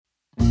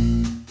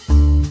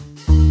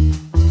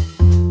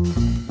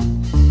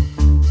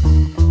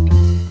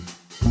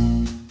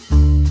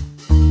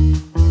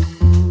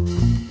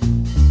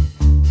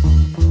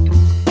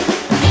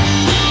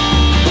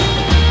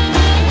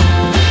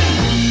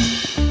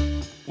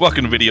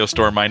Welcome to Video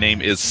Store. My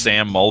name is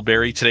Sam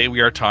Mulberry. Today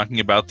we are talking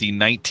about the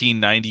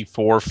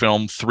 1994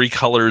 film Three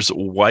Colors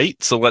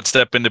White. So let's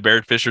step into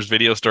Barrett Fisher's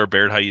Video Store.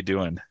 Barrett, how you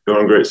doing?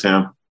 Doing great,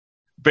 Sam.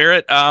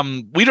 Barrett,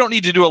 we don't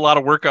need to do a lot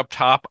of work up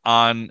top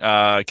on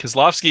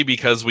Kieslowski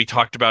because we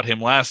talked about him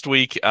last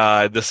week.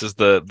 This is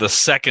the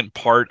second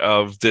part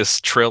of this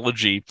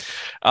trilogy.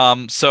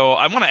 So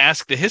I want to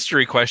ask the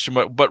history question,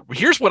 but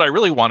here's what I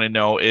really want to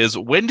know is,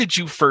 when did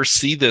you first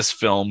see this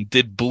film?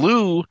 Did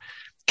Blue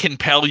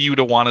compel you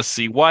to want to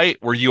see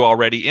White? Were you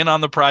already in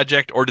on the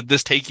project, or did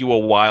this take you a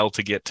while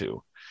to get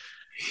to?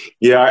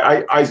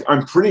 Yeah,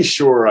 I'm pretty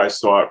sure I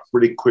saw it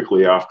pretty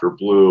quickly after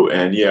Blue.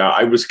 And yeah,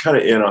 I was kind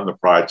of in on the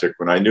project.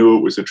 When I knew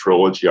it was a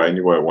trilogy, I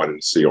knew I wanted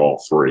to see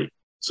all three.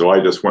 So I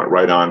just went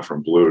right on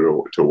from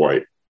Blue to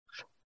White.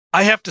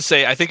 I have to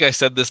say, I think I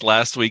said this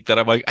last week that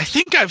I'm like, I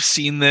think I've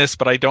seen this,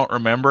 but I don't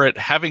remember it.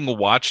 Having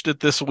watched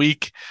it this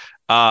week,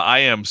 I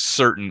am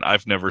certain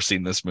I've never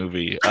seen this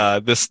movie. I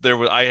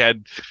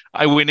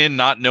went in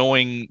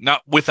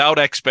not without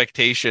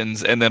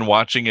expectations, and then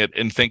watching it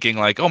and thinking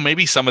like, oh,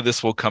 maybe some of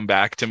this will come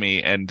back to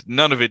me, and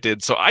none of it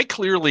did. So I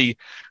clearly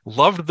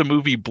loved the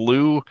movie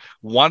Blue,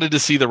 wanted to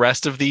see the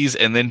rest of these,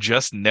 and then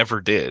just never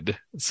did.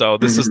 So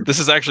this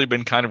has actually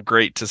been kind of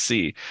great to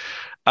see.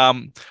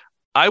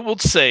 I will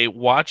say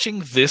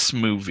watching this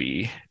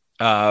movie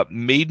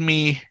made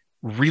me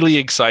really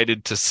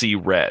excited to see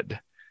Red.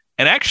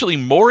 And actually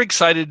more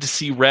excited to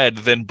see Red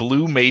than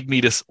Blue made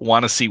me to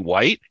want to see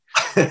White,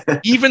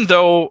 even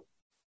though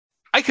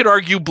I could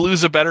argue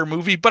Blue's a better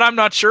movie, but I'm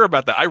not sure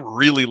about that. I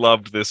really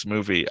loved this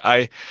movie.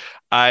 I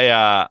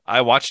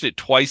watched it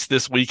twice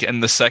this week,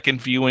 and the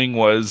second viewing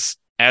was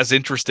as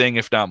interesting,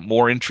 if not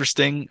more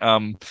interesting,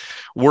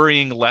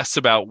 worrying less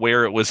about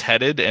where it was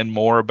headed and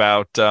more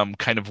about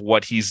kind of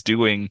what he's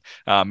doing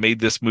made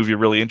this movie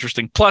really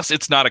interesting. Plus,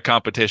 it's not a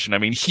competition. I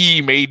mean,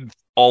 he made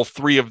all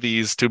three of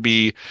these to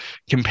be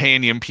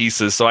companion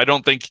pieces. So I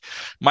don't think,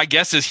 my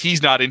guess is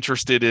he's not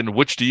interested in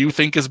which do you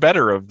think is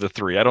better of the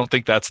three. I don't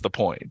think that's the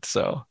point.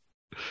 So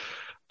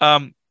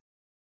I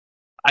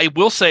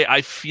will say,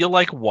 I feel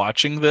like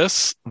watching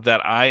this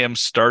that I am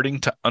starting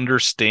to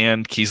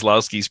understand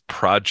Kieslowski's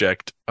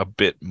project a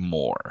bit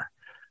more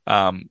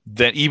than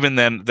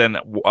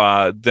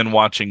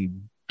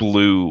watching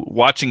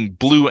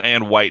Blue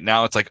and White.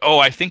 Now it's like, oh,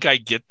 I think I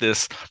get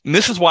this. And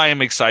this is why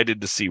I'm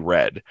excited to see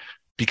Red,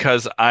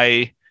 because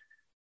I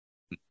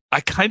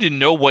kind of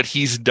know what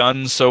he's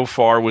done so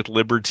far with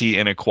liberty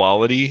and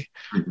equality.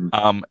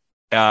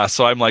 Mm-hmm.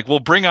 So I'm like,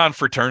 well, bring on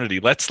fraternity.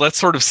 Let's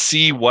sort of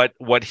see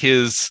what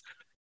his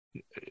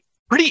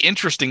pretty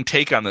interesting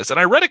take on this. And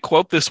I read a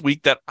quote this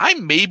week that I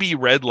maybe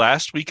read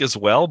last week as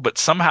well, but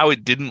somehow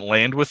it didn't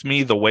land with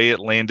me the way it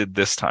landed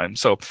this time.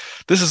 So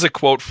this is a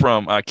quote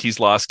from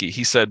Kieslowski.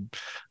 He said,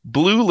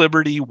 "Blue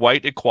liberty,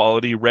 white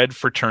equality, red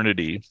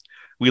fraternity.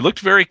 We looked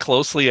very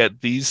closely at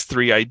these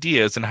three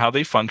ideas and how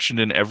they functioned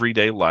in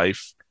everyday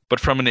life, but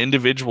from an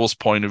individual's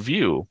point of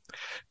view.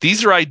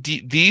 These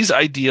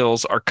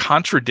ideals are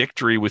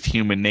contradictory with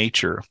human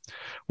nature.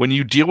 When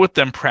you deal with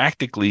them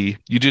practically,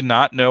 you do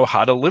not know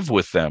how to live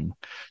with them.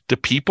 Do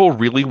people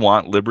really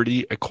want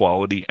liberty,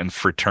 equality, and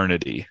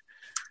fraternity?"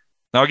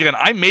 Now, again,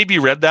 I maybe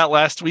read that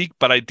last week,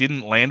 but I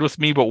didn't land with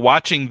me. But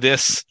watching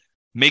this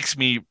makes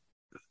me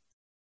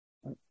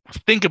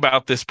think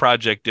about this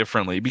project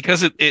differently,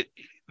 because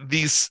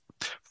these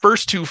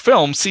first two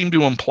films seem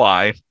to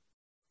imply,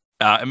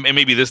 and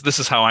maybe this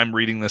is how I'm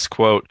reading this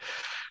quote,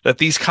 that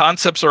these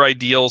concepts or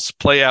ideals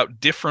play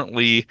out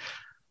differently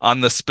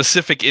on the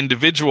specific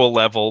individual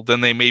level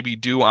than they maybe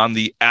do on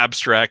the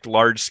abstract,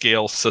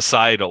 large-scale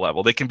societal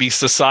level. They can be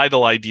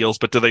societal ideals,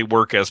 but do they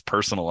work as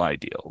personal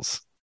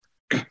ideals?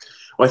 Well,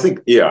 I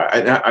think,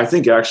 yeah, I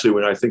think actually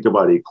when I think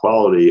about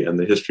equality and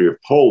the history of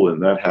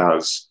Poland, that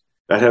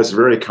has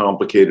very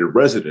complicated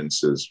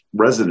resonances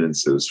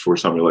for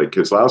somebody like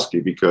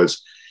Kieslowski,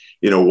 because,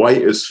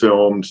 White is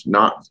filmed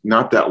not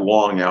that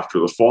long after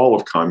the fall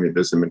of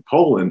communism in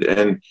Poland.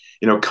 And,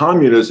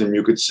 communism,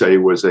 you could say,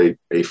 was a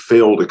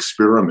failed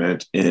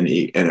experiment in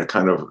a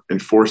kind of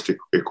enforced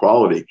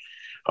equality.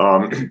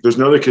 There's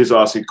another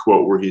Kieslowski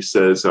quote where he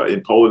says,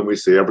 in Poland, we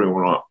say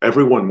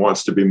everyone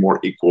wants to be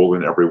more equal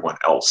than everyone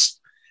else.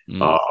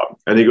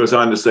 And he goes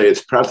on to say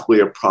it's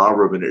practically a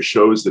proverb, and it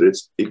shows that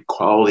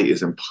equality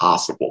is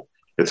impossible.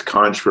 It's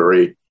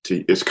contradictory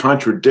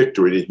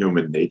to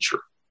human nature.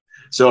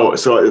 So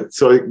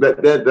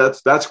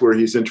that's where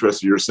he's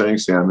interested. You're saying,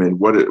 Sam, I mean,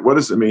 what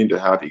does it mean to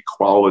have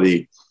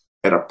equality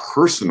at a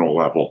personal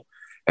level?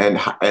 And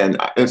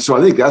so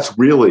I think that's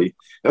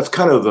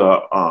kind of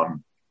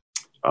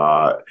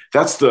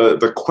that's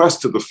the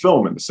quest of the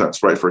film, in a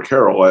sense, right? For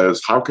Carroll,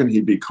 as how can he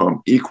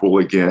become equal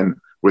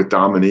again with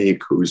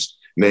Dominique, whose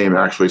name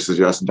actually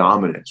suggests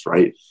dominance,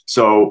 right?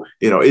 So,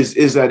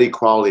 is that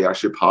equality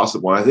actually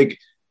possible? And I think,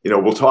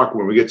 we'll talk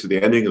when we get to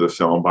the ending of the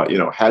film about,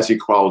 has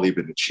equality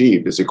been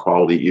achieved? Is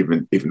equality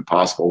even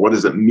possible? What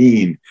does it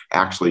mean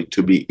actually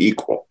to be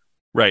equal?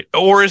 Right.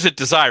 Or is it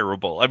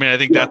desirable? I mean, I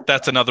think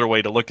that's another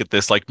way to look at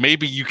this. Like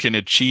maybe you can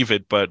achieve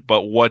it, but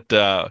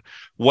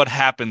what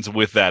happens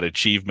with that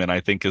achievement, I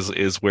think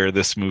is where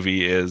this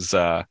movie is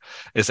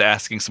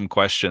asking some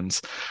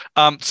questions.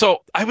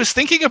 So I was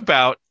thinking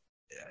about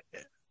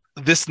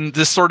this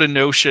sort of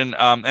notion,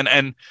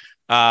 and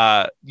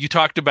you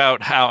talked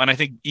about how, and I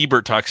think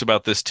Ebert talks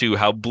about this too,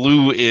 how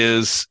blue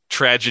is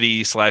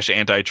tragedy slash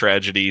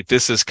anti-tragedy.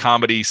 This is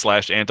comedy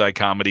slash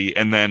anti-comedy.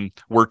 And then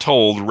we're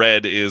told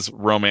red is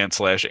romance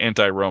slash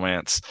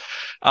anti-romance.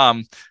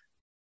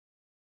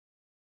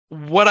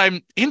 What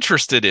I'm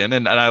interested in,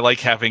 and I like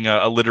having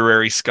a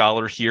literary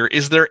scholar here,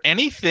 is there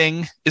any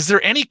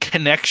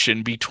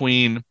connection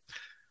between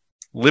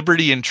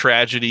liberty and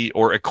tragedy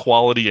or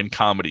equality and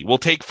comedy? We'll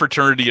take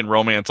fraternity and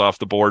romance off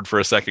the board for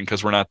a second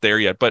because we're not there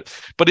yet. But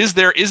is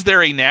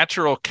there a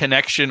natural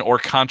connection or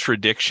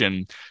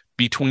contradiction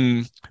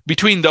between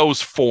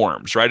those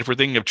forms, right? If we're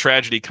thinking of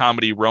tragedy,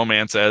 comedy,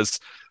 romance as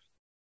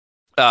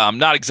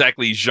not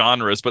exactly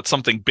genres, but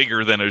something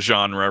bigger than a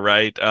genre,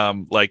 right?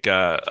 Like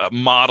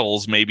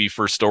models maybe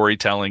for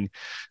storytelling.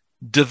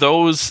 Do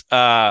those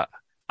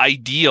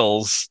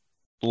ideals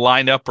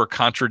line up or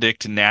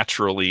contradict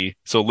naturally?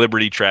 So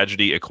liberty,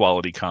 tragedy,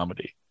 equality,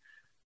 comedy.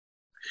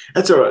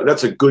 That's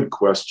a good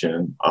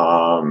question.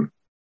 I'm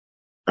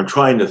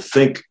trying to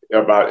think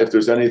about if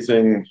there's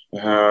anything.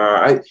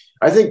 I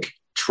think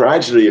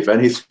tragedy, if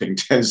anything,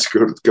 tends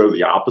to go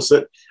the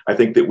opposite. I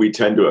think that we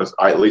tend to,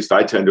 at least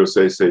I tend to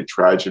say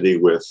tragedy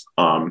with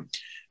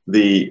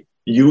the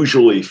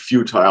usually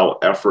futile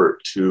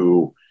effort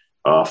to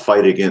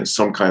fight against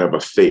some kind of a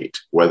fate,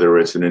 whether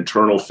it's an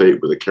internal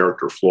fate with a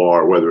character flaw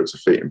or whether it's a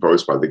fate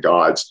imposed by the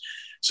gods.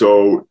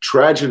 So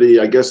tragedy,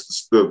 I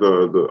guess,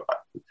 the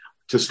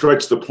to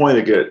stretch the point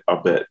a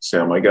bit,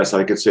 Sam, I guess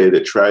I could say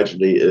that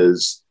tragedy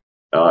is,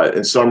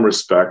 in some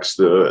respects,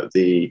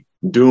 the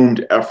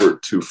doomed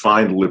effort to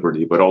find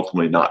liberty, but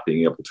ultimately not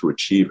being able to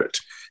achieve it.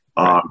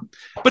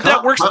 But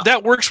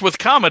that works with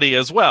comedy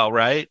as well,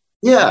 right?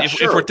 Yeah, if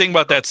we're thinking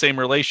about that same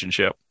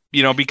relationship.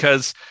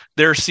 Because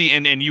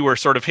and you were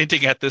sort of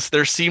hinting at this,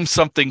 there seems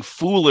something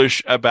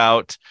foolish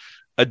about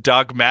a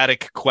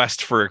dogmatic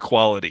quest for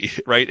equality,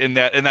 right? And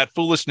that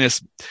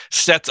foolishness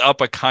sets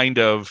up a kind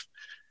of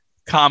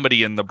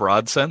comedy in the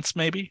broad sense,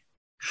 maybe.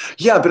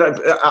 Yeah,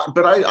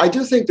 but I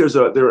do think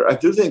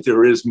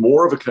there is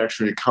more of a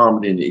connection between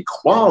comedy and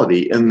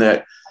equality, in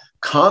that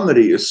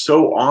comedy is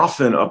so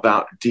often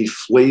about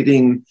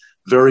deflating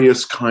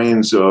various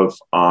kinds of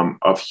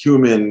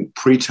human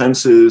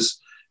pretenses.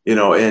 And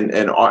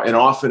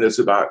often it's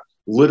about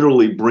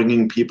literally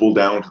bringing people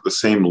down to the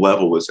same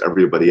level as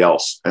everybody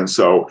else. And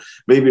so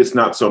maybe it's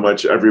not so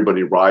much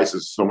everybody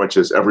rises so much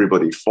as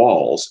everybody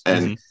falls.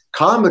 And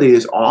comedy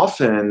is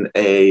often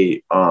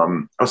a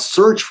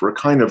search for a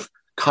kind of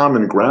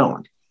common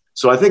ground.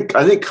 So I think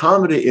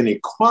comedy and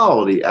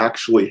equality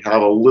actually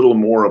have a little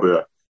more of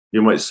a,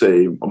 you might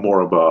say,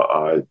 more of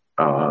a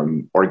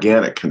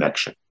organic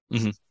connection.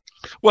 Mm-hmm.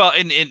 Well,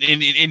 and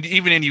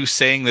even in you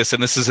saying this,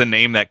 and this is a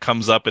name that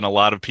comes up in a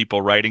lot of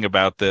people writing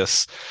about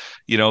this,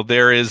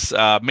 there is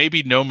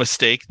maybe no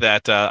mistake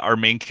that our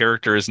main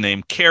character is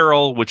named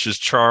Carol, which is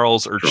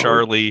Charles or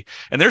Charlie.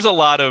 And there's a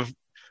lot of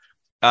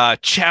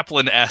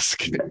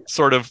Chaplin-esque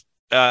sort of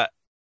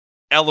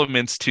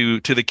elements to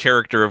the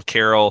character of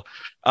Carol.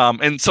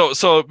 And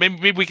so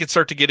maybe we could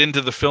start to get into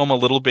the film a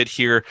little bit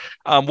here.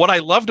 What I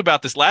loved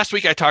about this, last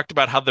week I talked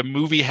about how the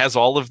movie has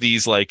all of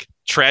these like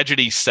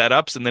tragedy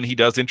setups, and then he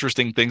does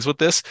interesting things with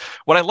this.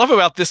 What I love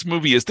about this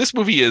movie is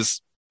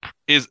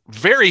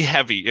very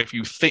heavy. If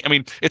you think, I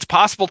mean, it's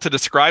possible to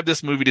describe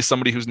this movie to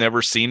somebody who's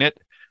never seen it,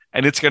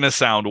 and it's going to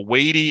sound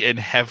weighty and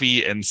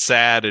heavy and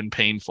sad and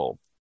painful.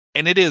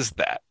 And it is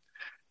that.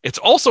 It's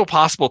also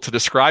possible to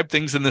describe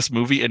things in this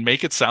movie and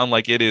make it sound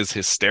like it is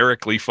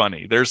hysterically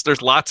funny.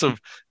 There's lots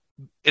of,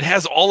 it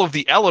has all of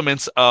the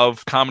elements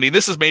of comedy.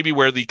 This is maybe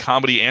where the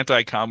comedy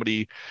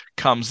anti-comedy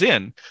comes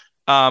in.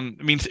 I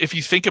mean, if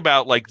you think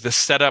about like the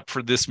setup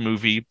for this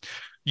movie,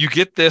 you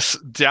get this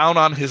down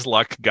on his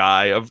luck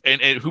guy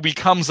and who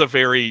becomes a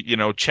very,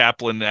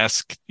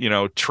 Chaplin-esque,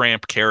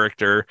 tramp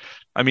character.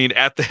 I mean,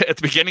 at the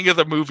beginning of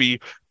the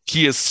movie,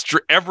 he is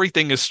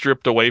everything is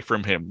stripped away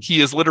from him.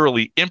 He is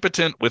literally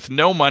impotent with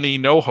no money,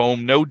 no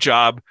home, no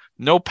job,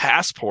 no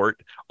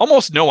passport,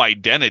 almost no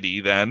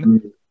identity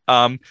then.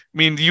 I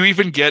mean, you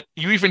even get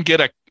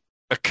a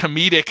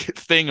comedic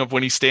thing of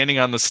when he's standing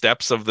on the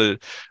steps of the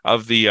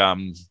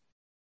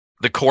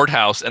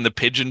courthouse and the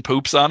pigeon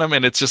poops on him,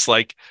 and it's just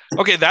like,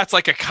 okay, that's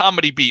like a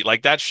comedy beat,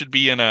 like that should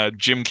be in a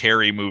Jim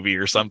Carrey movie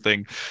or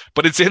something,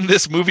 but it's in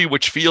this movie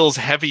which feels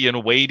heavy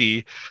and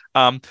weighty.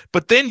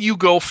 But then you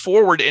go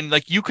forward and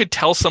like you could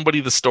tell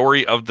somebody the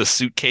story of the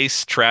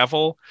suitcase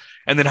travel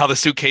and then how the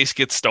suitcase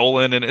gets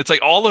stolen, and it's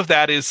like all of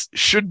that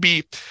should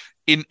be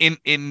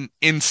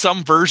in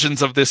some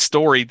versions of this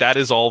story. That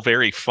is all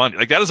very funny.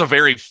 Like that is a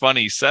very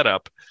funny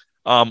setup.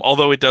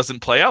 Although it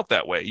doesn't play out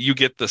that way. You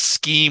get the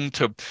scheme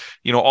to,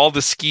 all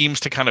the schemes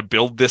to kind of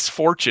build this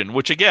fortune,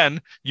 which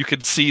again, you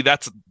could see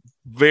that's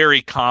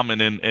very common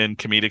in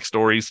comedic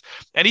stories.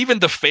 And even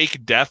the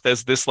fake death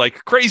as this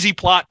like crazy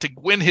plot to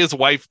win his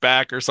wife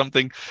back or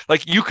something,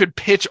 like you could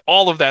pitch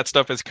all of that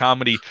stuff as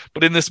comedy,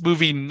 but in this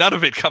movie none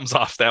of it comes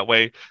off that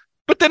way.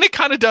 But then it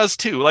kind of does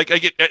too. Like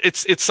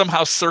it's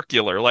somehow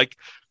circular. Like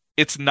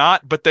it's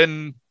not, but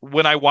then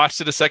when I watched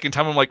it a second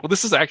time, I'm like, well,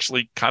 this is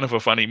actually kind of a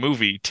funny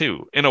movie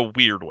too, in a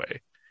weird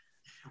way.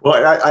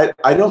 Well,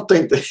 I don't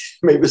think that,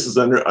 maybe this is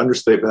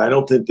understatement. I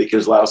don't think that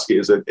Kieslowski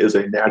is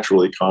a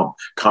naturally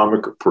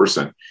comic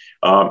person.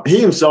 He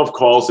himself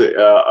calls it.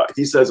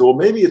 He says, "Well,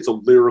 maybe it's a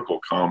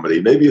lyrical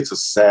comedy. Maybe it's a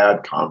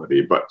sad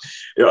comedy." But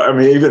I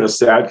mean, even a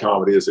sad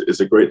comedy is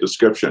a great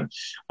description.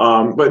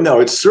 But no,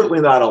 it's certainly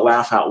not a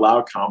laugh out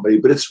loud comedy.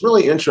 But it's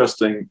really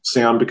interesting,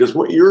 Sam, because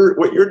what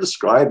you're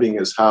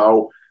describing is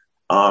how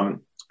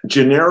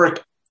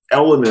generic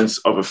elements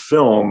of a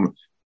film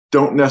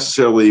don't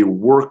necessarily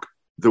work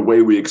the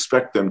way we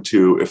expect them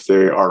to if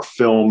they are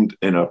filmed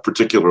in a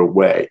particular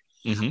way.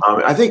 Mm-hmm.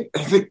 I think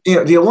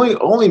the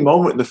only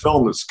moment in the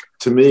film that's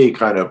to me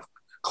kind of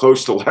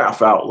close to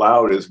laugh out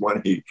loud is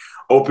when he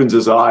opens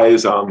his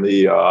eyes on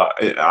the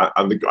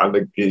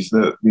he's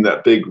in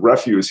that big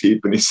refuse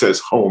heap and he says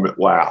home at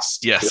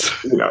last. Yes.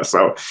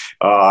 So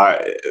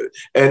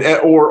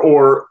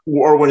or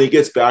when he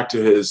gets back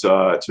to his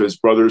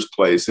brother's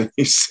place and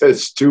he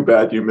says, too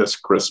bad you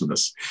missed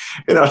Christmas.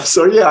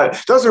 So yeah,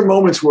 those are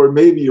moments where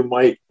maybe you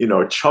might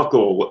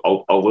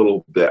chuckle a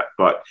little bit.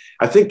 But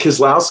I think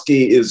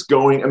Kieslowski is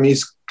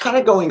he's kind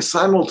of going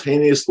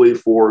simultaneously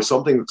for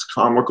something that's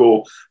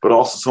comical, but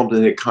also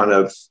something that kind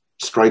of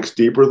strikes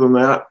deeper than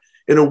that.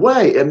 In a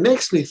way, it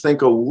makes me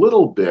think a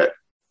little bit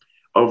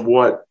of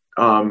what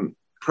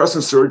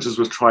Preston Sturges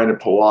was trying to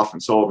pull off in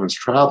Sullivan's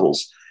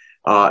Travels.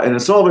 And in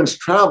Sullivan's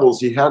Travels,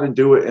 he had to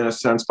do it in a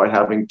sense by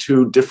having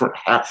two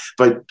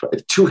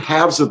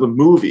halves of the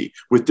movie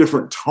with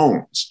different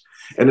tones.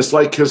 And it's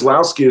like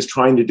Kieslowski is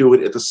trying to do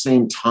it at the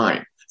same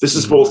time. This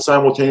is both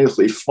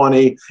simultaneously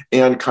funny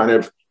and kind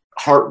of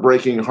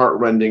heartbreaking,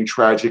 heartrending,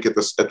 tragic at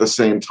the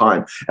same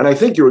time. And I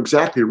think you're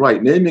exactly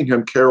right. Naming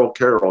him Carol,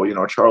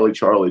 Charlie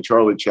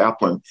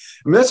Chaplin.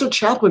 I mean, that's what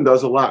Chaplin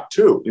does a lot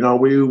too.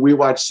 We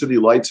watched City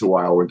Lights a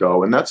while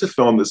ago, and that's a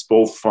film that's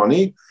both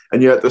funny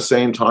and yet at the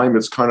same time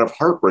it's kind of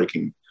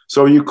heartbreaking.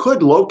 So you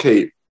could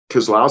locate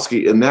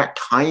Kieslowski in that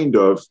kind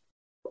of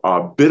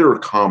bitter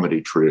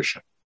comedy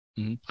tradition.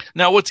 Mm-hmm.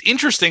 Now, what's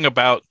interesting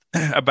about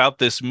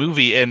this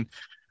movie, and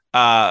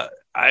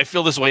I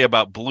feel this way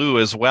about Blue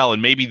as well,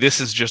 and maybe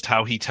this is just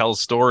how he tells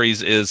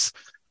stories, is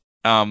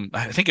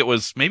I think it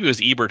was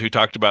Ebert who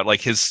talked about like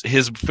his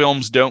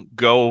stories don't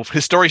go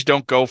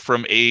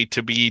from A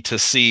to B to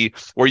C,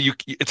 where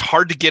it's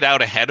hard to get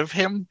out ahead of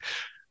him.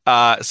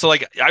 So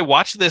like I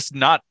watched this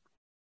not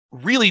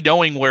really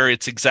knowing where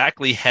it's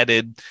exactly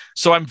headed,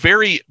 so I'm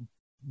very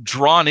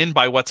drawn in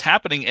by what's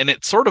happening, and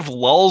it sort of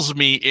lulls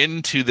me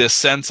into this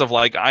sense of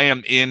like I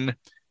am in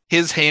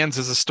his hands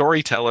as a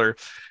storyteller.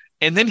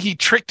 And then he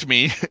tricked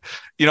me,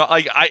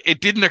 it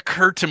didn't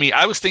occur to me.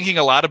 I was thinking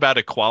a lot about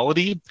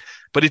equality,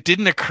 but it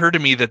didn't occur to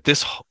me that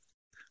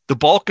the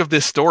bulk of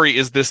this story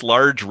is this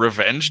large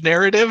revenge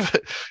narrative.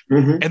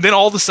 Mm-hmm. And then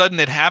all of a sudden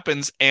it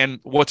happens.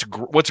 And what's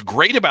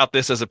great about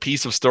this as a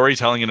piece of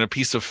storytelling and a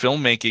piece of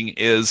filmmaking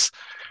is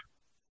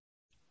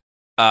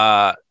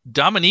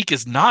Dominique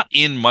is not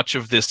in much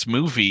of this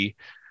movie.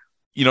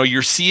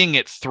 You're seeing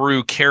it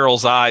through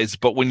Carol's eyes,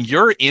 but when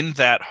you're in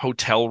that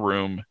hotel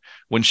room,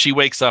 when she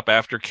wakes up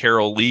after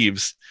Carol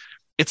leaves,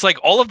 it's like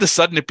all of a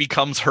sudden it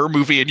becomes her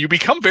movie and you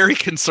become very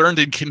concerned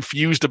and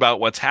confused about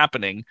what's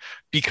happening,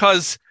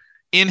 because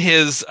in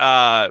his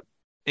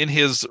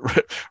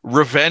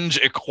revenge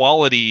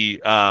equality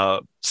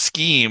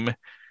scheme,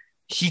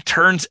 he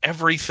turns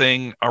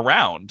everything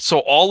around. So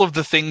all of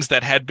the things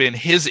that had been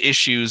his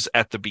issues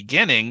at the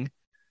beginning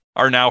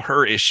are now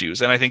her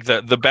issues. And I think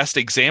the best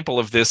example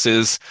of this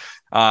is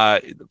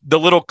the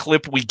little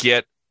clip we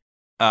get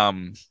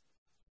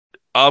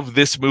of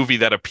this movie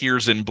that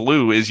appears in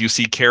Blue is you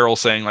see Carol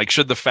saying like,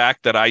 should the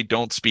fact that I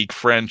don't speak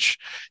French,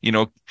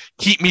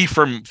 keep me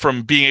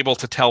from being able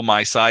to tell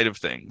my side of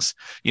things,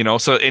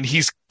 so, and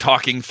he's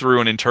talking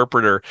through an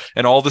interpreter,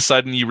 and all of a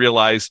sudden you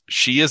realize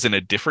she is in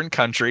a different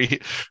country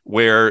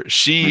where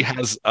she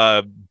has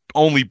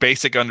only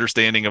basic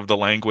understanding of the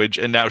language,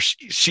 and now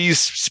she's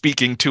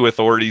speaking to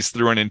authorities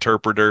through an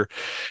interpreter,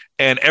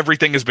 and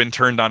everything has been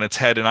turned on its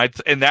head.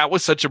 And that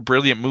was such a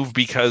brilliant move,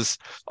 because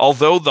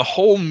although the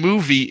whole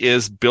movie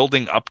is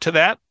building up to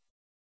that,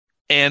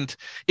 and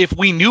if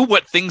we knew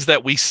what things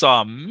that we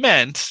saw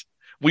meant,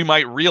 we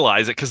might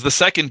realize it, because the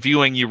second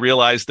viewing you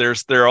realize there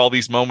are all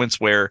these moments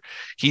where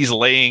he's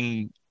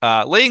laying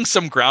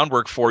some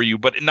groundwork for you,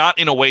 but not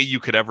in a way you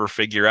could ever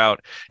figure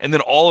out. And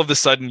then all of a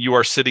sudden you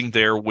are sitting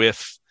there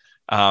with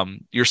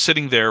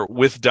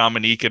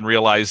Dominique and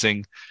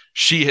realizing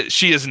she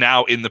is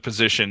now in the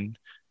position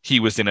he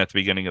was in at the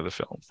beginning of the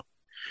film.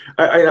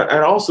 I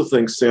also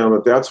think,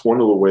 Sam, that's one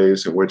of the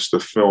ways in which the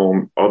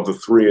film of the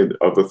three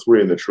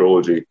in the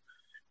trilogy,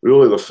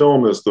 really the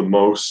film is the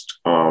most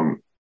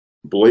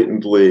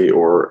blatantly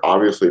or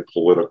obviously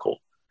political.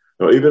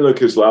 even though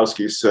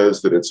Kieslowski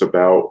says that it's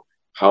about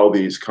how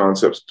these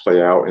concepts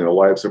play out in the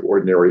lives of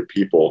ordinary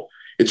people,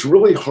 it's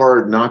really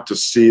hard not to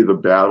see the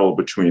battle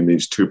between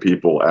these two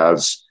people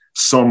as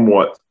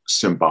somewhat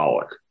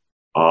symbolic.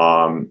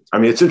 I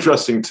mean, it's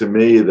interesting to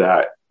me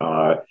that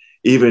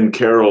even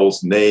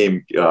Carol's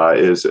name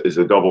is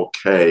a double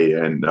K,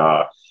 and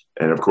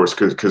of course,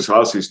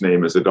 Kieslowski's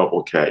name is a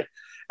double K.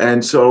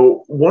 And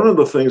so, one of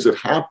the things that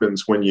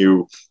happens when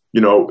you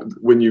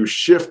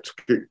shift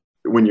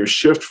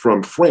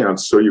from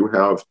France, so you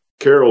have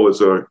Carol is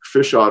a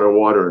fish out of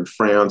water in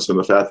France, and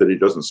the fact that he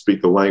doesn't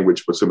speak the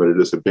language puts him at a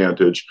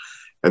disadvantage.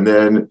 And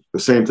then the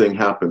same thing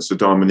happens to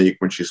Dominique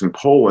when she's in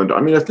Poland. I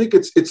mean, I think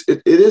it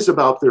is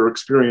about their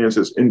experience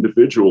as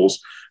individuals,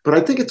 but I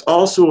think it's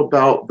also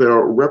about their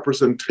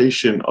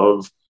representation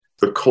of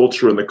the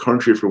culture and the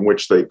country from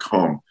which they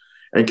come.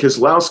 And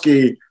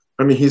Kieslowski,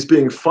 I mean, he's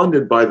being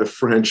funded by the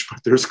French,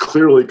 but there's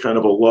clearly kind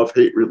of a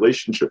love-hate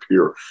relationship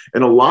here.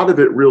 And a lot of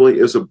it really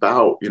is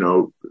about,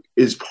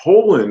 is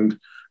Poland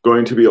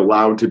going to be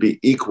allowed to be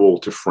equal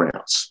to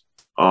France?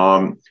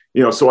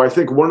 So I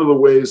think one of the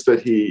ways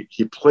that he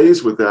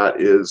plays with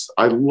that is,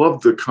 I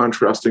love the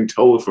contrasting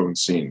telephone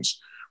scenes,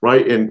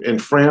 right? In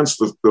France,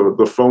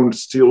 the phone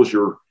steals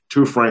your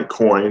 2 franc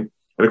coin.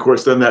 And of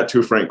course, then that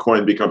 2 franc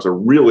coin becomes a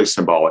really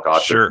symbolic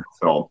object in the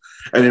film.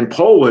 And in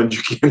Poland,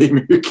 you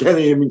can't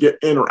even get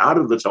in or out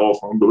of the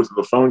telephone booth.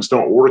 The phones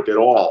don't work at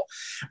all.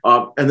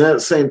 And then at the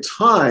same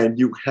time,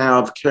 you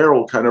have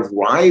Carol kind of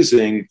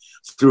rising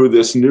through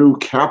this new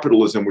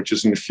capitalism, which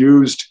is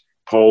infused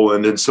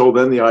Poland. And so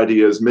then the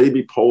idea is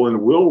maybe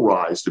Poland will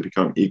rise to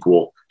become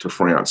equal to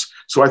France.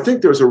 So I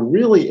think there's a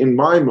really, in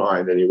my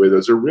mind anyway,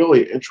 there's a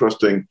really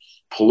interesting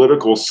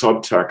political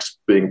subtext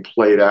being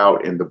played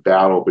out in the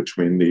battle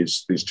between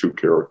these two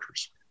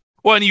characters.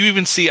 Well, and you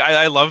even see,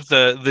 I love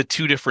the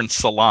 2 different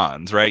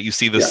salons, right? You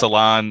see the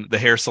salon, the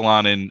hair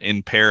salon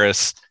in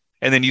Paris,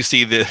 and then you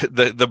see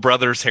the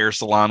brother's hair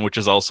salon, which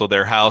is also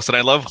their house. And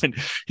I love when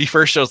he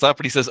first shows up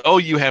and he says, "Oh,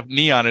 you have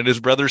neon," and his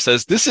brother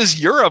says, "This is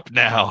Europe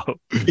now."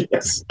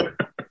 Yes.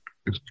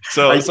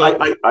 So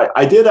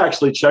I did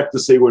actually check to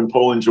see when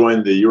Poland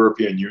joined the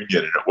European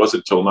Union, and it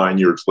wasn't until 9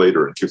 years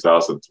later in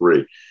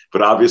 2003.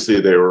 But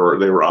obviously, they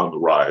were on the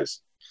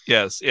rise.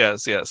 Yes. And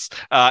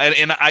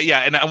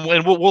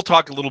we'll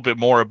talk a little bit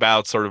more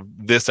about sort of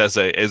this as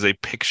a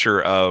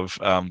picture of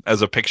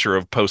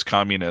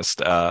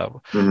post-communist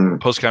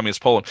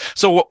Poland.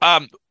 So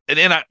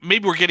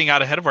maybe we're getting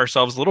out ahead of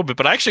ourselves a little bit,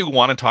 but I actually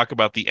want to talk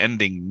about the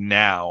ending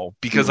now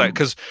because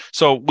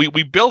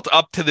we built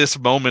up to this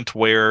moment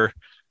where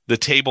the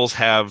tables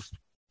have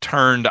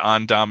turned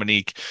on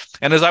Dominique,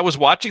 and as I was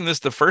watching this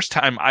the first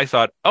time, I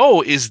thought,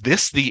 "Oh, is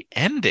this the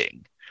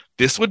ending?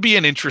 This would be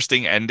an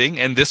interesting ending,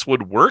 and this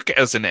would work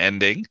as an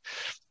ending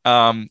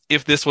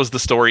if this was the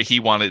story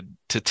he wanted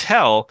to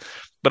tell."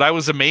 But I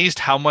was amazed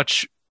how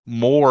much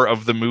more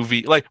of the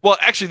movie,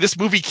 this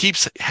movie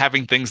keeps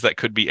having things that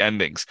could be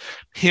endings.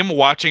 Him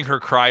watching her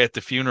cry at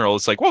the funeral,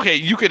 it's like, okay,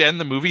 you could end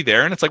the movie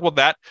there, and it's like,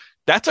 well,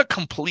 that's a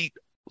complete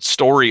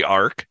story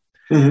arc.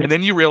 Mm-hmm. And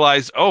then you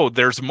realize, oh,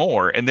 there's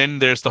more. And then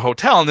there's the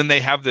hotel. And then they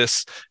have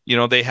this,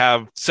 they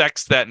have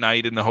sex that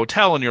night in the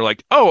hotel. And you're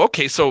like, oh,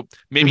 okay. So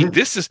maybe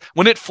this is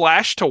when it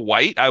flashed to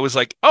white. I was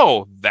like,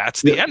 oh,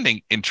 that's the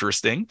ending.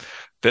 Interesting.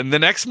 Then the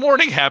next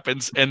morning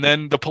happens. And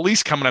then the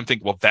police come and I'm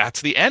thinking, well,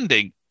 that's the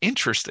ending.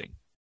 Interesting.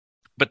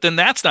 But then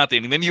that's not the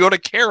ending. Then you go to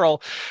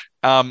Carol,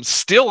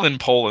 still in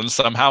Poland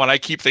somehow. And I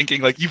keep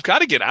thinking, like, you've got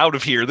to get out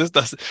of here. This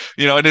doesn't,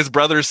 and his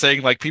brother's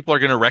saying, like, people are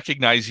going to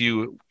recognize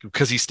you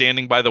because he's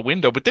standing by the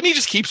window. But then he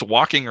just keeps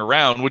walking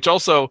around, which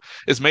also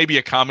is maybe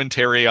a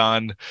commentary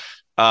on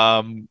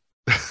sort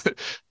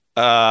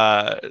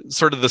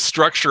of the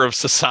structure of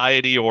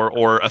society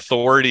or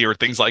authority or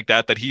things like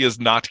that he is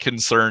not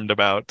concerned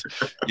about,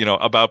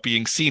 about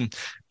being seen.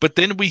 But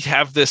then we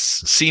have this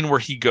scene where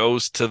he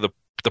goes to the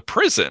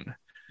prison.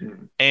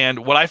 And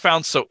what I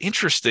found so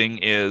interesting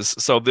is,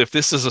 so if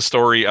this is a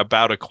story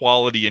about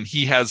equality and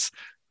he has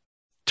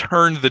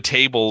turned the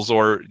tables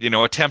or,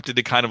 attempted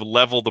to kind of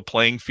level the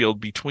playing field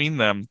between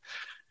them,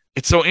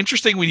 it's so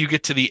interesting when you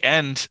get to the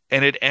end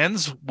and it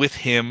ends with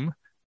him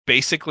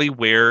basically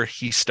where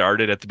he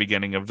started at the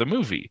beginning of the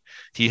movie.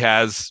 He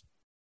has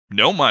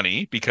no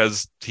money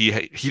because he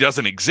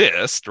doesn't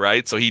exist,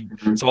 right? So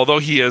so although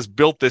he has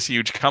built this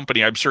huge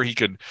company, I'm sure he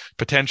could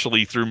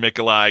potentially through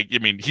Mikolai. I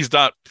mean, he's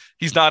not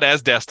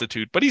as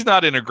destitute, but he's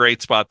not in a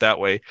great spot that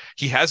way.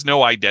 He has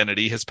no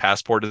identity. His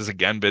passport has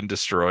again been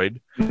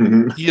destroyed.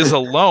 He is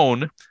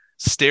alone,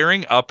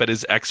 staring up at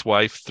his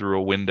ex-wife through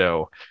a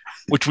window,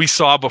 which we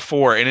saw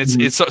before. And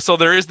it's so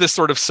there is this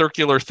sort of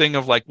circular thing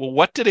of like, well,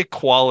 what did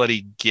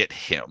equality get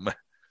him?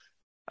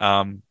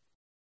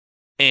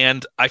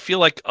 And I feel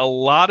like a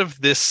lot of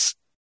this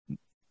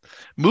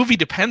movie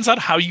depends on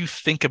how you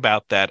think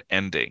about that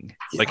ending.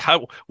 Yeah. Like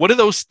what do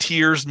those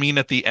tears mean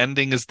at the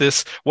ending?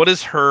 What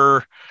is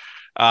her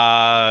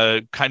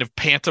kind of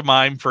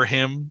pantomime for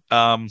him?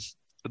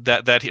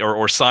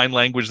 or sign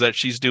language that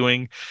she's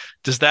doing,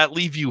 does that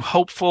leave you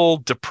hopeful,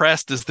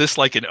 depressed? Is this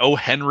like an O.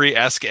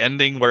 Henry-esque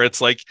ending where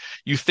it's like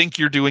you think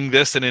you're doing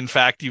this and in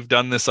fact you've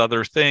done this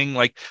other thing?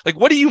 Like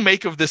what do you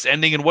make of this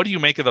ending, and what do you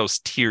make of those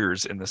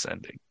tears in this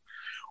ending?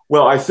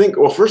 Well, I think,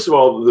 well, first of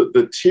all,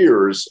 the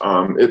tears,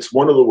 it's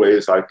one of the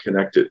ways I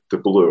connect it to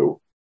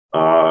Blue,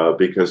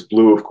 because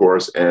Blue, of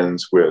course,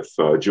 ends with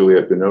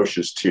Juliette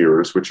Binoche's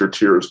tears, which are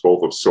tears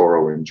both of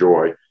sorrow and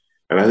joy.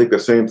 And I think the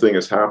same thing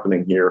is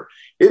happening here.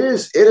 It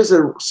is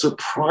a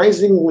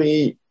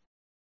surprisingly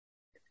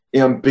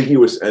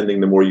ambiguous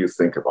ending the more you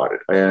think about it.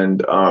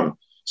 And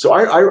so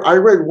I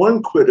read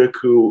one critic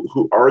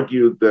who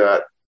argued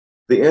that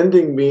the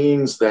ending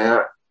means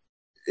that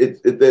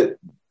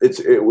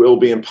it will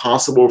be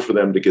impossible for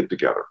them to get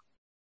together.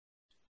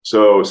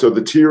 So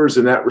the tears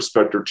in that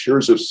respect are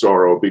tears of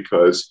sorrow,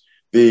 because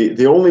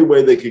the only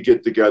way they could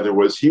get together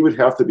was he would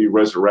have to be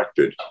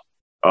resurrected.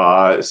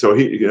 So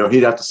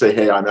he'd have to say,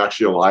 "Hey, I'm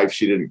actually alive.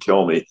 She didn't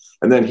kill me,"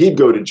 and then he'd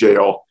go to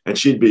jail and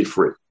she'd be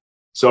free.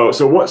 So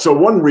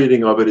one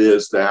reading of it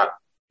is that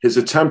his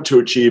attempt to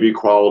achieve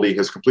equality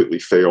has completely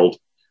failed.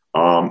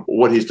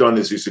 What he's done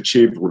is he's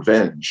achieved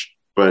revenge,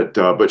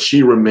 but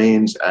she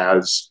remains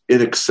as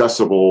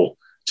inaccessible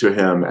to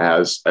him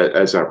as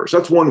ever. So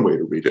that's one way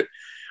to read it.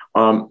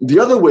 The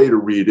other way to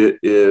read it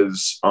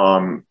is,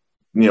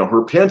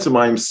 her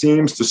pantomime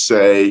seems to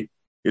say,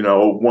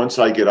 once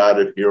I get out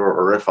of here,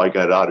 or if I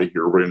get out of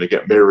here, we're going to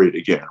get married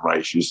again,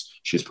 right?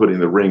 She's putting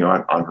the ring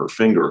on her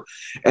finger,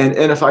 and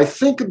if I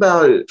think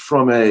about it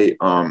from a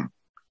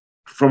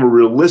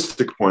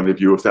realistic point of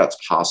view, if that's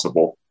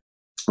possible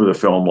with a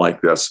film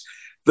like this,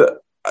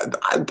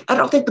 I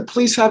don't think the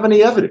police have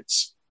any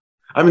evidence.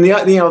 I mean,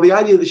 the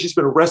idea that she's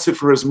been arrested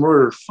for his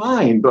murder,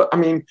 fine, but I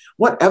mean,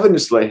 what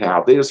evidence do they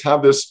have? They just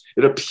have this.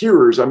 It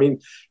appears. I mean,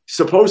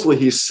 supposedly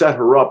he set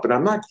her up, and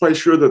I'm not quite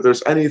sure that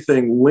there's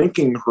anything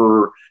linking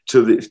her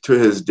to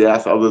his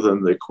death other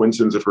than the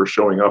coincidence of her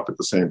showing up at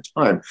the same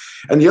time.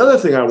 And the other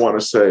thing I want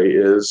to say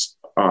is,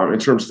 in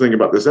terms of thinking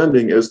about this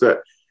ending, is that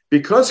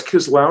because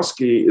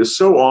Kieslowski is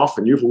so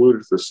often, you've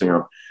alluded to this,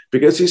 Sam,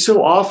 because he's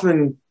so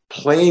often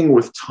playing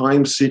with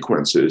time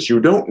sequences, you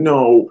don't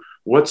know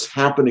what's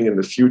happening in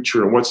the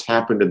future and what's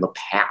happened in the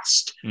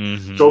past.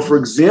 Mm-hmm. So, for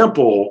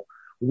example,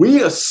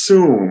 we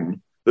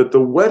assume that the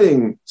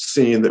wedding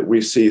scene that we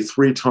see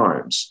 3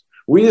 times,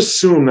 we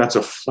assume that's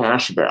a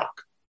flashback.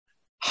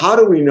 How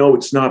do we know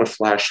it's not a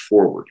flash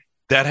forward?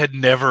 That had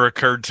never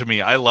occurred to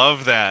me. I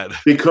love that.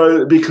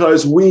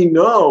 Because we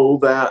know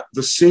that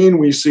the scene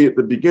we see at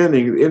the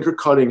beginning,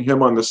 intercutting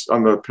him on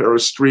the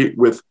Paris street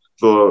with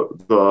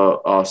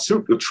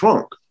the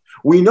trunk,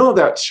 we know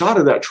that shot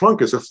of that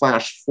trunk is a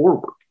flash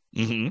forward.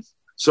 Mm-hmm.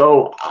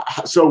 So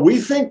we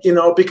think,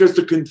 because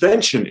the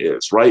convention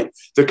is, right?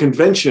 The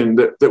convention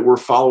that we're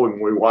following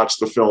when we watch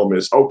the film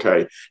is,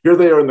 okay, here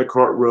they are in the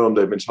courtroom.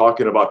 They've been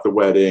talking about the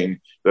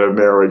wedding, their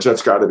marriage.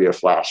 That's got to be a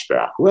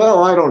flashback.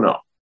 Well, I don't know.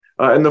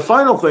 And the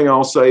final thing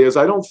I'll say is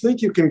I don't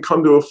think you can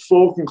come to a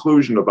full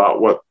conclusion about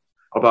what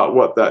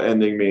that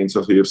ending means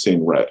until you've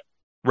seen Red.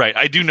 Right.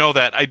 I do know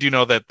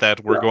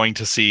that we're going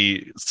to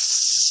see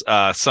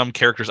some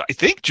characters. I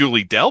think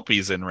Julie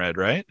Delpy's in Red,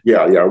 right?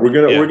 Yeah.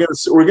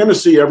 We're gonna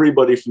see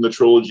everybody from the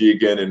trilogy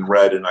again in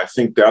Red, and I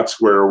think that's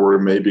where we're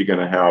maybe going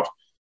to have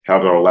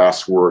our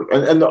last word.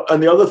 And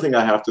the other thing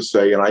I have to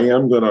say, and I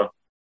am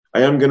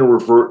gonna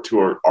revert to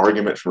our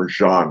argument for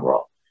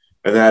genre,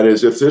 and that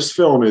is, if this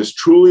film is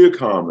truly a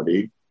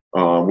comedy,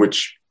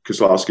 which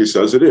Kieslowski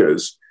says it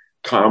is,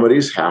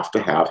 comedies have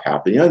to have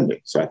happy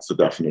endings. That's the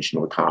definition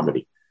of a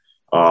comedy.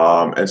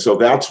 And so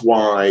that's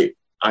why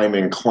I'm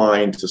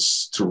inclined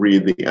to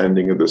read the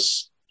ending of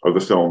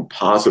the film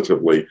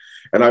positively.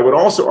 And I would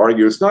also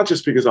argue it's not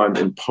just because I'm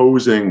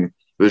imposing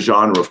the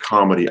genre of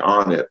comedy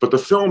on it, but the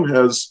film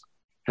has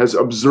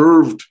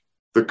observed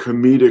the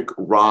comedic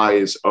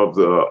rise of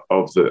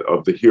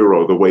the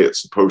hero the way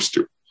it's supposed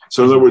to.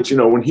 So in other words,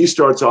 when he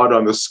starts out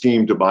on the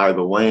scheme to buy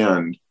the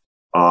land,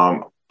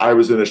 I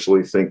was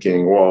initially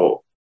thinking,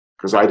 well,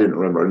 because I didn't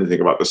remember anything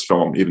about this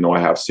film, even though I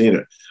have seen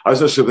it. I was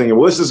just thinking,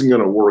 well, this isn't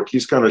going to work.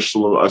 He's kind of a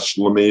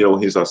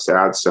schlemiel. He's a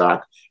sad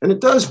sack. And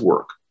it does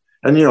work.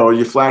 And,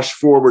 you flash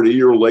forward a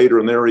year later,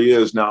 and there he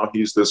is. Now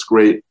he's this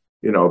great,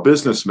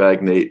 business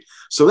magnate.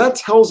 So that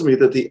tells me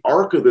that the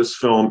arc of this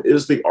film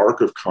is the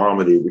arc of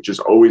comedy, which is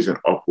always an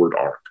upward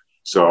arc.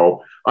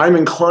 So I'm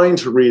inclined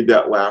to read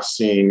that last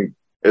scene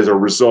as a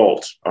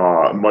result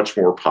much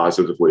more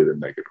positively than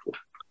negatively.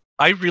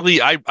 I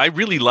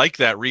really like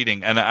that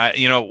reading. And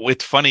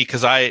it's funny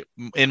because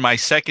in my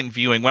second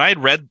viewing, when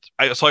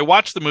I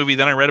watched the movie,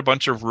 then I read a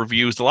bunch of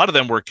reviews. A lot of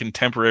them were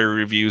contemporary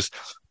reviews,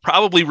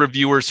 probably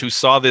reviewers who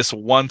saw this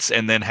once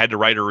and then had to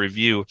write a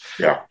review.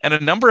 Yeah. And a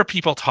number of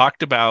people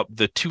talked about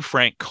the 2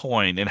 franc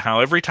coin and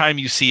how every time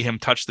you see him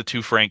touch the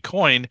 2 franc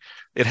coin,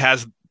 it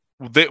has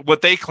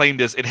what they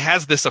claimed is it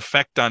has this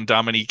effect on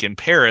Dominique in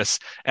Paris.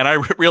 And I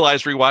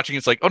realized rewatching,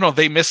 it's like, oh no,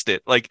 they missed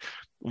it. Like,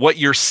 what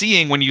you're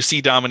seeing when you see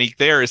Dominique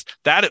there is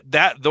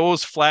that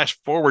those flash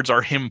forwards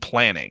are him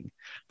planning.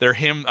 They're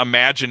him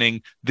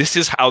imagining this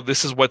is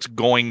what's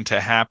going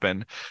to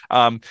happen.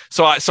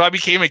 So I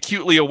became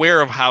acutely aware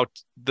of how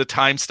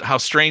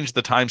strange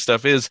the time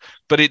stuff is,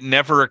 but it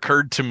never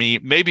occurred to me,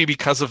 maybe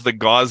because of the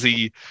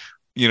gauzy,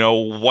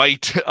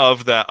 white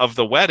of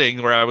the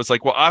wedding, where I was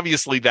like, well,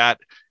 obviously that,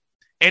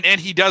 and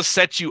he does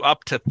set you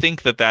up to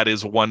think that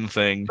is one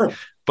thing,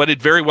 but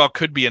it very well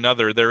could be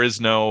another. There is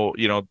no,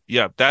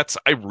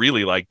 I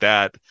really like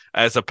that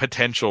as a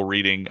potential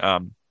reading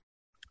of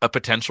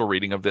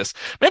this.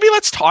 Maybe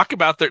let's talk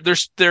about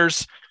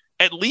there's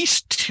at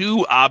least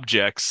two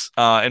objects,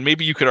 and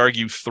maybe you could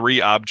argue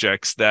three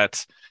objects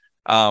that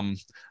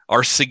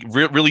are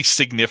really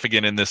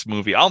significant in this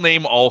movie. I'll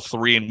name all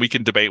three, and we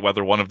can debate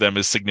whether one of them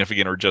is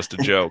significant or just a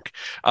joke.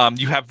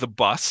 You have the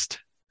bust.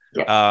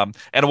 Yeah.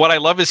 And what I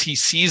love is he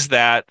sees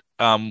that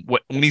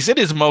when he's in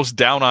his most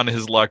down on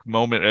his luck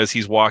moment as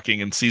he's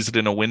walking and sees it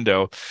in a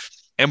window.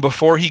 And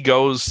before he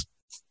goes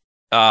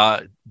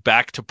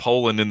back to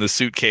Poland in the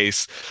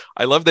suitcase,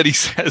 I love that he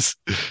says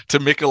to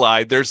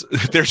Mikolai, there's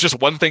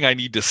just one thing I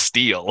need to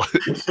steal.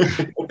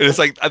 And it's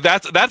like,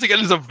 that's again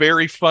is a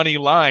very funny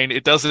line.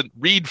 It doesn't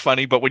read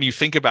funny, but when you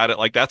think about it,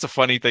 like, that's a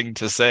funny thing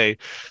to say.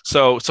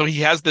 So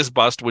he has this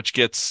bust, which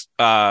gets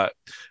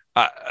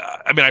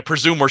I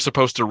presume we're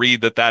supposed to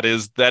read that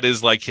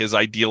is like his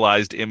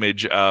idealized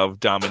image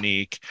of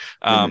Dominique,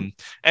 and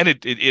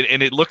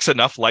it looks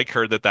enough like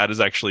her that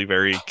is actually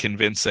very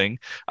convincing.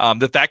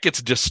 That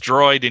gets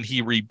destroyed and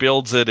he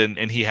rebuilds it,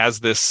 and he has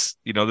this,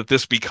 that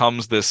this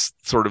becomes this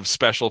sort of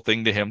special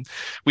thing to him.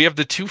 We have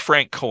the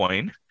 2-franc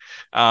coin,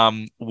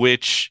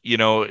 which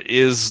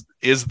is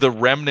the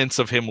remnants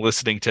of him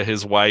listening to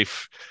his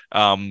wife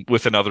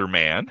with another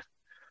man.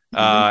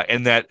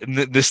 And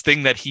this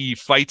thing that he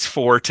fights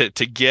for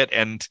to get,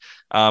 and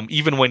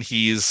even when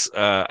he's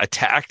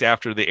attacked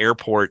after the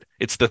airport,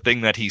 it's the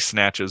thing that he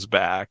snatches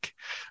back.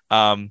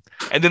 And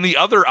then the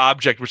other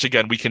object, which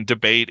again we can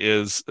debate,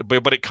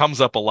 but it comes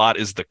up a lot,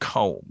 is the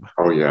comb.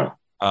 Oh yeah.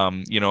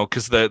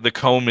 Because the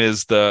comb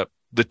is the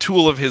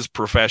tool of his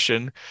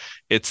profession.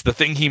 It's the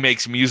thing he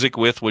makes music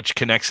with, which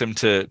connects him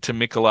to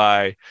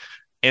Mikolai.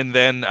 And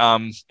then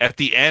at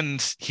the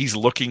end, he's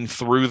looking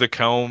through the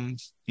comb,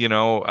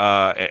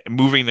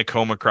 moving the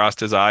comb across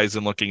his eyes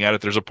and looking at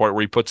it. There's a point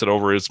where he puts it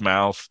over his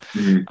mouth.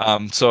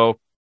 Mm-hmm. So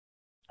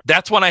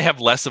that's when I have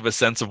less of a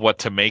sense of what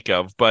to make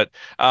of. But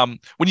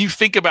when you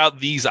think about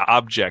these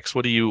objects,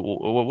 what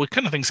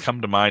kind of things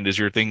come to mind as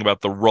you're thinking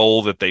about the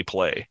role that they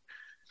play?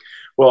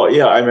 Well,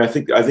 yeah, I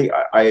think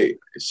I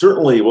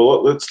certainly.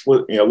 Well,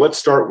 let's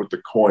start with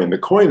the coin. The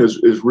coin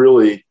is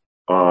really.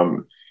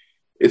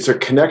 It's a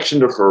connection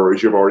to her,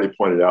 as you've already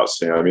pointed out,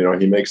 Sam.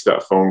 He makes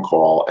that phone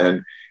call,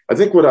 and I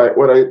think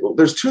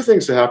there's two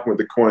things that happen with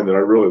the coin that I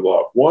really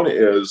love. One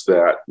is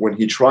that when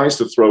he tries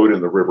to throw it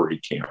in the river, he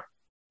can't.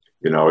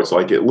 It's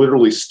like it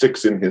literally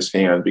sticks in his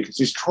hand because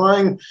he's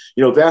trying.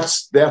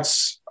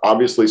 That's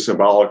obviously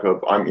symbolic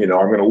of I'm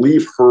going to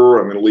leave her,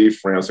 I'm going to leave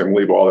France, I'm going to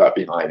leave all that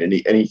behind, and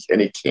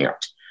he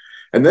can't.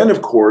 And then,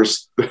 of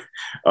course,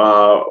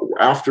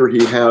 after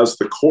he has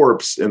the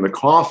corpse in the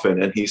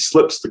coffin and he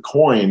slips the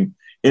coin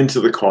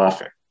into the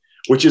coffin,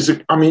 which is,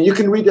 you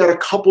can read that a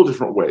couple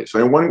different ways.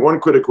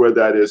 One critic read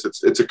that is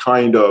it's a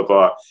kind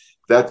of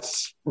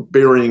that's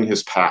burying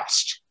his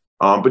past.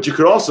 But you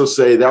could also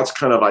say that's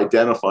kind of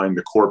identifying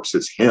the corpse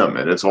as him,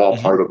 and it's all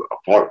part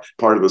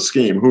of the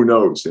scheme. Who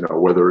knows,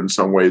 whether in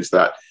some ways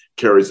that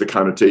carries the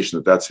connotation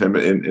that that's him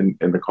in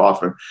the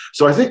coffin.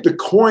 So I think the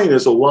coin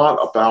is a lot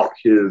about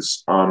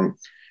his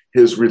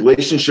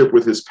relationship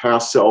with his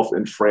past self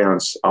in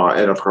France,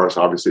 and of course,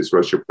 obviously, his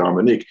relationship with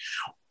Dominique.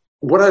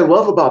 What I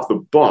love about the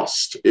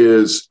bust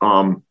is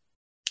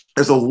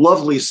there's a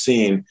lovely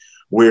scene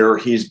where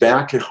he's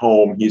back at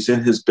home, he's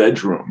in his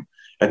bedroom,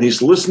 and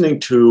he's listening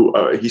to,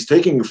 he's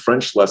taking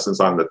French lessons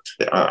on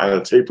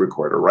a tape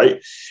recorder, right?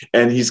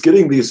 And he's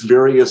getting these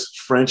various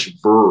French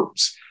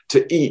verbs: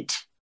 to eat,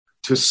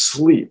 to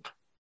sleep,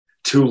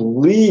 to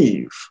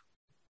leave.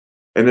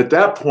 And at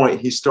that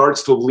point, he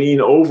starts to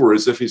lean over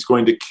as if he's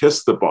going to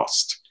kiss the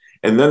bust.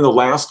 And then the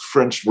last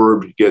French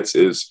verb he gets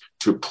is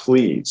to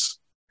please.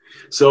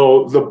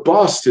 So the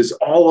bust is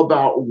all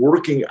about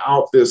working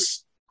out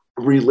this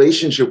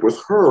relationship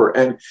with her.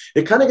 And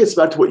it kind of gets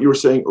back to what you were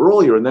saying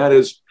earlier, and that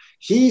is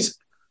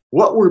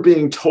what we're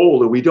being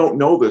told, and we don't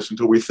know this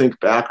until we think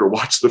back or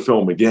watch the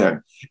film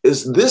again,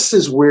 this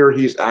is where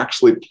he's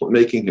actually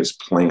making his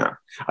plan.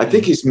 I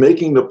think he's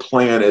making the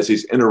plan as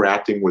he's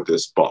interacting with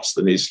this bust.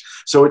 And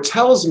so it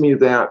tells me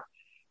that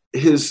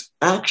his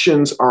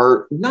actions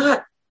are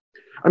not,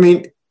 on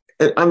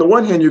the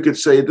one hand, you could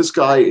say this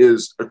guy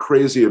is a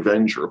crazy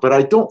avenger, but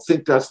I don't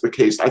think that's the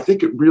case. I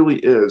think it really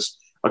is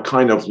a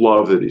kind of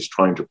love that he's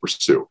trying to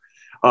pursue.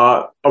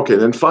 Okay,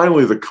 then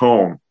finally the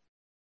comb.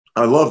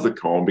 I love the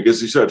comb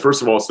because he said,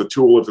 first of all, it's the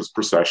tool of his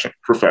profession.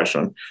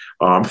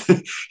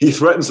 He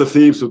threatens the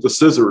thieves with the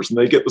scissors and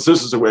they get the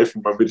scissors away from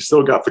him, but he's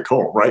still got the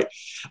comb, right?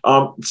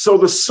 So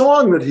the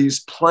song that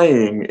he's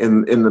playing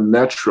in the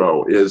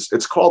metro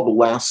it's called The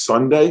Last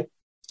Sunday.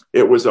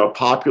 It was a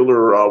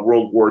popular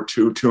World War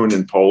II tune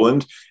in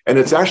Poland, and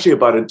it's actually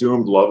about a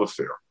doomed love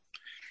affair.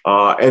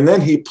 And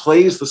then he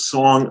plays the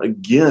song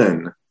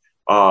again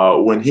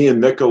when he and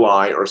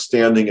Nikolai are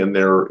standing in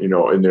their,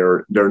 in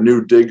their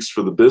new digs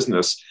for the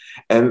business,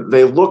 and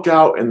they look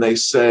out and they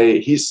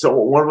say,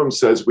 one of them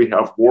says, "We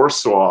have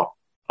Warsaw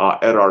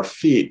at our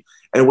feet."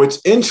 And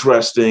what's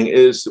interesting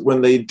is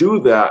when they do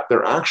that,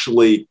 they're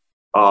actually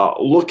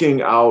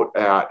looking out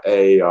at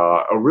a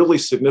really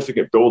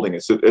significant building.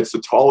 It's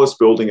the tallest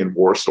building in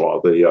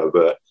Warsaw.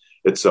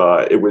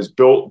 It was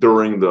built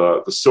during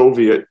the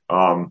Soviet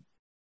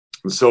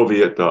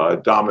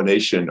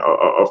domination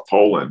of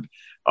Poland,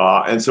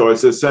 and so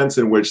it's a sense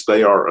in which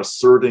they are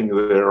asserting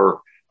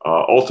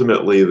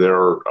ultimately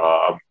their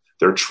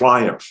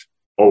triumph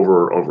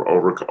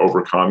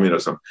over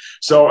communism.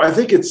 So I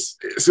think it's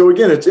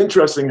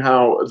interesting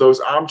how those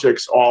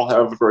objects all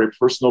have a very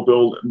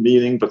personal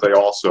meaning, but they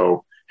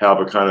also have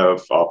a kind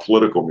of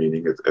political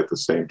meaning at the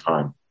same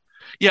time.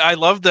 Yeah, I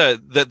love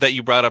that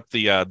you brought up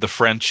the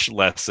French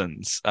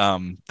lessons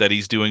that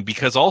he's doing,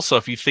 because also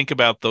if you think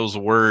about those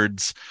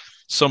words,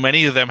 so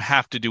many of them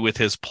have to do with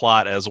his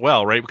plot as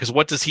well, right? Because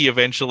what does he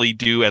eventually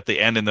do at the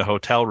end in the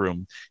hotel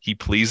room? He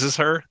pleases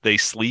her, they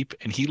sleep,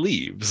 and he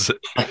leaves.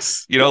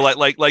 Yes.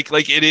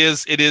 Like it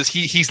is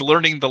he's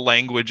learning the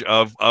language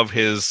of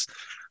his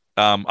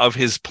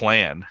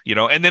plan,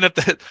 and then at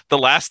the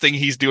last thing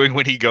he's doing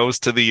when he goes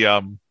to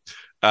the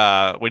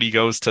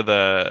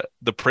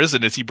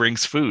prison is he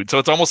brings food. So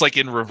it's almost like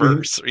in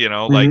reverse,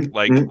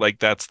 like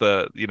that's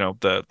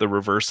the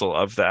reversal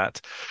of that.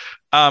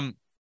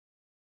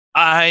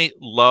 I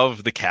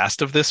love the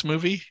cast of this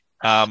movie.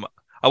 I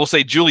will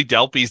say Julie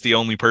Delpy is the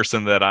only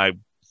person that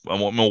I'm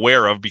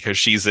aware of because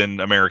she's in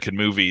American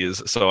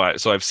movies. So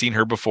I've seen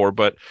her before,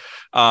 but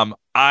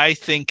I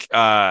think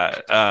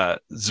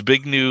Zbigniew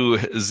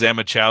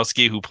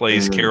Zamachowski, who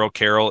plays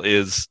Carol,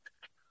 is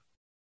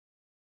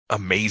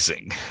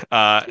amazing.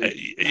 And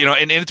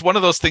it's one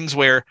of those things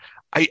where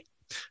I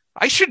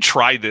should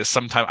try this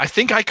sometime. I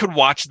think I could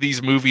watch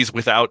these movies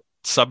without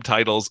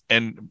subtitles,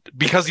 and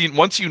because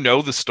once you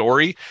know the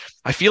story,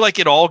 I feel like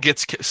it all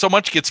gets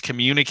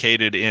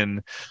communicated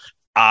in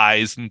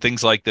eyes and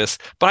things like this.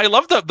 But I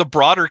love the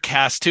broader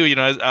cast too,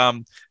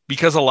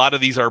 because a lot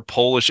of these are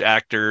Polish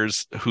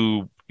actors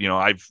who,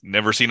 I've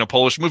never seen a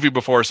Polish movie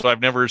before, so I've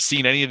never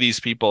seen any of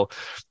these people,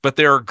 but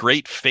there are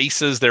great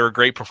faces, there are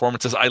great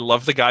performances. I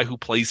love the guy who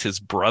plays his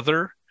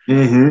brother.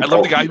 I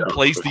love the guy who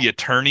plays the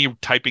attorney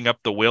typing up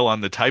the will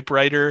on the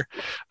typewriter.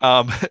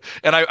 And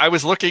I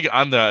was looking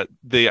on the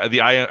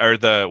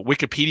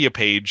Wikipedia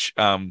page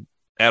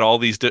at all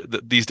these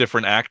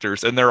different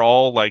actors, and they're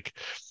all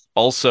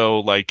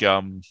also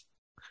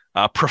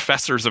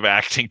professors of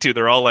acting too.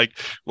 They're all like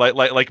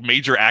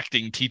major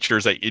acting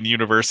teachers in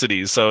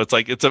universities. So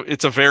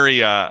it's a very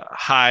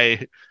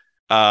high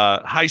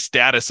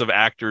status of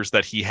actors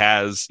that he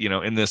has,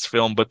 in this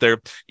film, but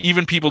they're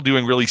even people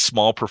doing really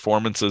small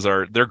performances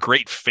they're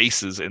great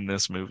faces in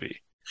this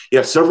movie.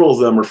 Yeah, several of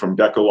them are from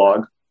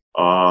Decalogue.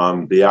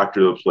 The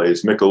actor that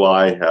plays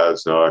Nikolai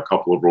has a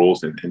couple of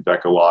roles in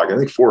Decalogue. I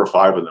think 4 or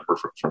 5 of them are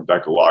from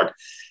Decalogue.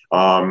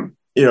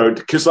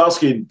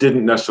 Kieslowski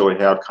didn't necessarily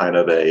have kind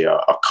of a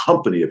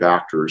company of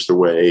actors the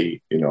way,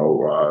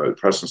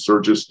 Preston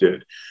Sturges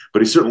did,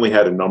 but he certainly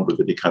had a number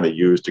that he kind of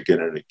used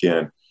again and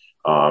again.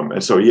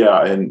 And so,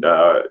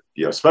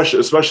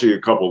 especially a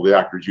couple of the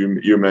actors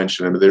you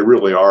mentioned, I mean, they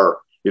really are,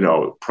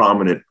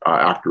 prominent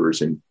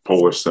actors in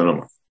Polish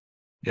cinema.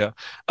 Yeah.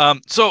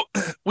 So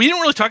we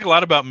didn't really talk a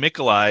lot about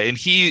Mikolai, and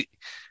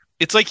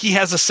it's like he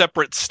has a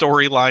separate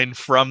storyline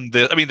from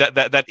this. I mean,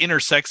 that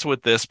intersects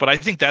with this, but I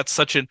think that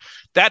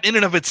in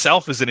and of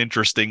itself is an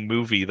interesting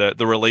movie.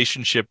 The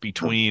relationship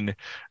between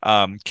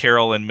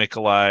Carol and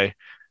Mikolai,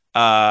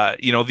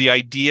 the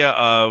idea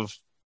of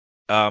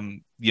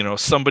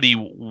somebody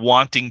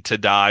wanting to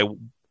die,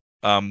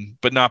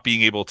 but not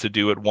being able to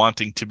do it,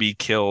 wanting to be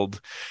killed,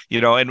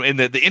 and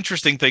the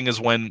interesting thing is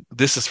when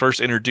this is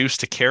first introduced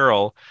to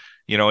Carol,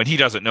 and he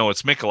doesn't know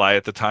it's Mikolai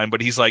at the time,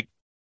 but he's like,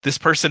 this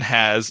person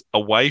has a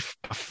wife,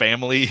 a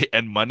family,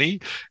 and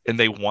money, and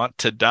they want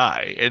to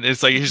die. And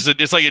it's like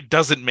it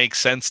doesn't make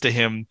sense to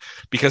him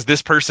because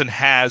this person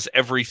has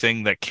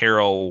everything that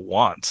Carol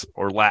wants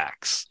or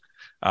lacks,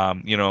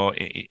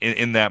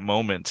 in that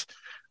moment.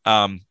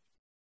 And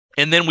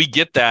then we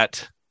get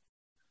that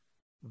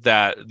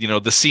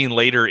the scene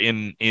later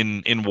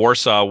in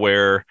Warsaw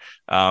where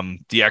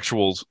the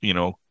actual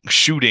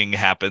shooting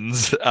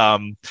happens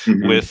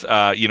with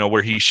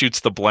where he shoots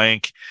the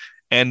blank,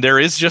 and there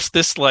is just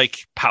this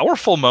like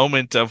powerful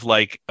moment of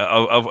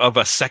of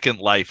a second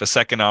life, a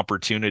second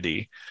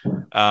opportunity,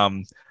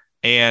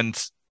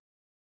 and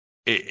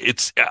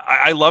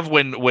I love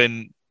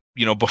when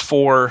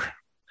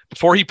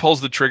before he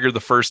pulls the trigger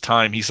the first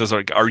time, he says,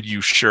 "Are you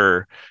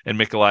sure?" And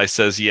Mikolai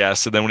says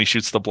yes. And then when he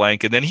shoots the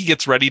blank, and then he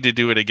gets ready to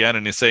do it again,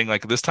 and he's saying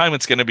like, "This time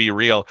it's going to be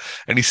real."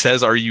 And he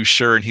says, "Are you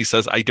sure?" And he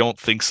says, "I don't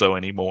think so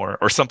anymore,"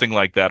 or something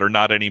like that, or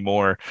not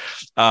anymore.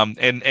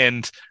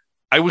 And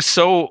I was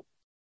so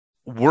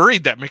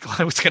worried that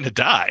Mikolai was going to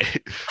die.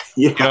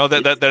 Yeah.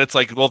 That it's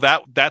like, well,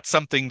 that's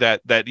something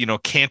that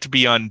can't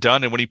be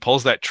undone. And when he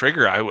pulls that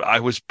trigger, I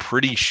was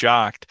pretty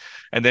shocked.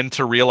 And then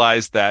to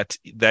realize that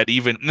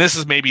even, and this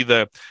is maybe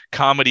the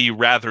comedy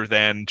rather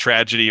than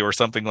tragedy or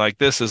something like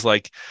this, is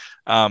like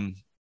that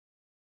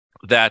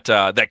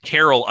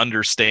Carol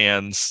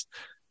understands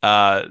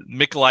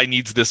Mikolai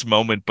needs this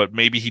moment, but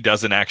maybe he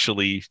doesn't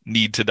actually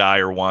need to die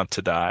or want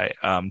to die.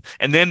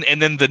 And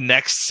then the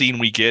next scene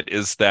we get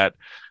is that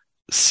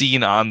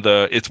scene on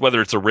it's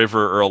whether it's a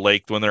river or a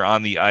lake when they're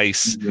on the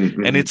ice,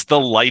 and it's the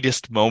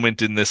lightest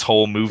moment in this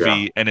whole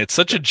movie, and it's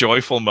such a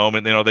joyful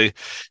moment.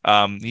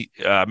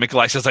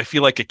 Mikolai says, "I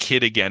feel like a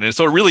kid again," and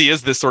so it really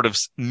is this sort of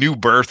new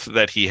birth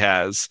that he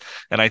has.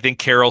 And I think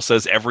Carol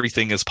says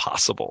everything is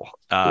possible,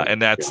 and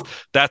that's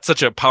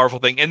such a powerful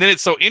thing. And then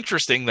it's so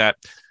interesting that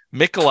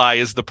Mikolai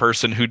is the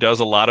person who does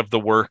a lot of the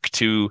work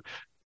to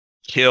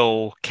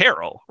kill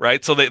Carol,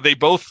 right? So they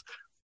both,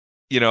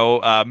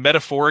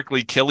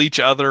 metaphorically kill each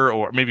other,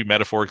 or maybe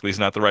metaphorically is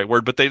not the right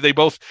word, but they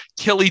both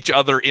kill each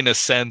other in a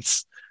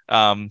sense,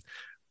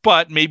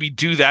 but maybe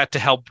do that to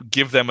help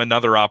give them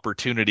another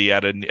opportunity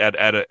at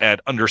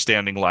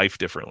understanding life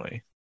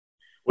differently.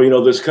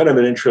 Well, there's kind of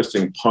an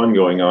interesting pun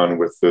going on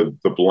with the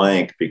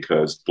blank,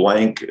 because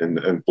blank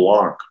and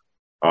blanc.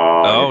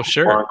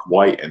 Sure. Blanc,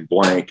 white, and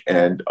blank,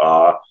 and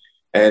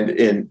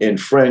in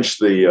French,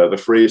 the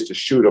phrase "to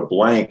shoot a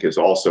blank" is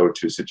also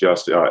to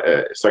suggest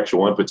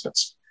sexual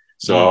impotence.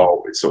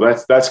 So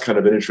that's kind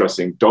of an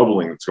interesting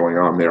doubling that's going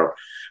on there.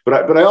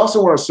 But I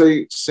also want to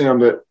say, Sam,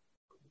 that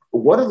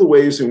one of the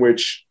ways in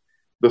which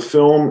the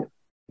film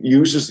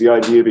uses the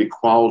idea of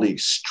equality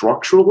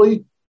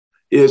structurally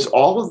is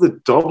all of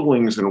the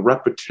doublings and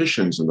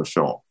repetitions in the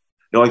film.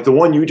 Like the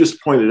one you just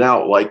pointed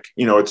out,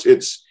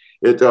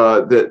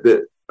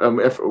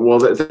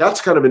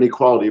 that's kind of an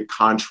equality of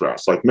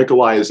contrast. Like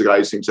Mikolai is the guy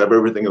who seems to have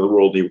everything in the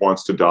world and he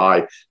wants to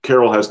die.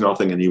 Carol has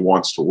nothing and he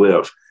wants to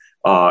live.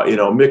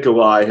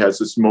 Mikolai has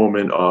this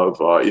moment of,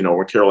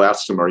 when Carol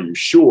asks him, "Are you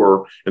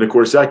sure?" And of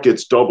course, that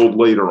gets doubled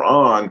later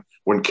on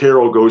when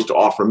Carol goes to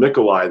offer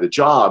Mikolai the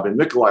job. And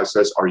Mikolai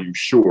says, "Are you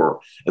sure?"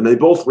 And they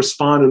both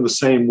respond in the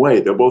same way.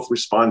 They both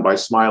respond by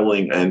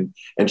smiling and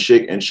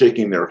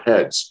shaking their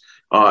heads.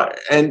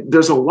 And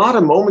there's a lot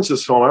of moments in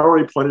this film. I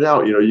already pointed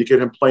out, you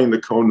get him playing the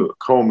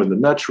comb in the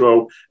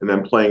metro, and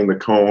then playing the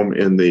comb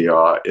in the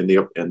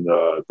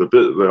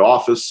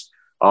office.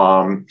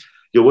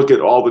 You look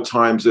at all the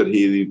times that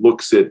he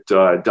looks at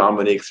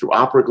Dominique through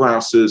opera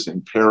glasses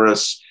in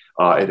Paris,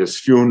 at his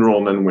funeral,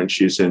 and then when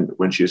she's in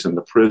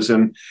the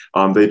prison.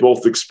 They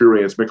both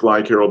experience, Mikolai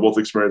and Carol both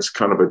experience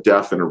kind of a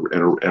death and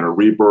a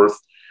rebirth.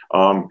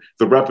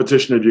 The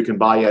repetition of you can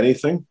buy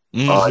anything.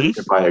 You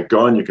can buy a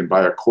gun, you can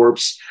buy a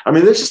corpse. I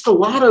mean, there's just a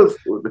lot of,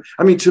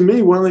 to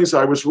me, one of the things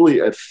I was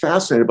really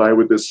fascinated by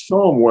with this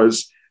film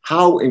was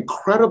how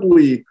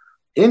incredibly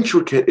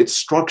intricate its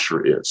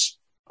structure is.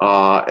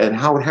 And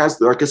how it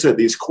has, like I said,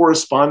 these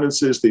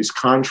correspondences, these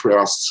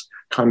contrasts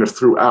kind of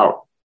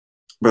throughout.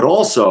 But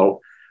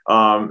also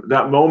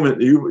that moment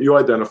you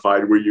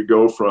identified where you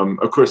go from,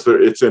 of course,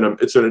 it's in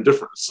a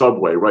different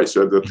subway, right?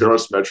 So the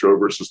Paris Metro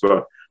versus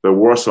the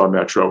Warsaw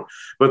Metro.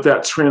 But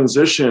that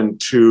transition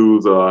to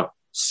the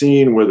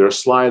scene where they're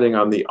sliding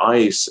on the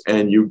ice,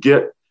 and you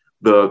get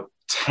the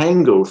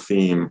tango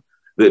theme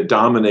that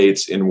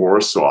dominates in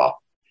Warsaw.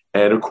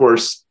 And of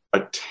course, a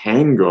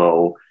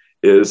tango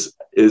is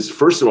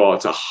first of all,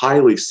 it's a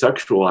highly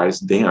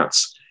sexualized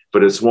dance,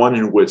 but it's one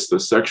in which the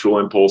sexual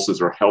impulses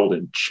are held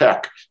in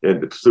check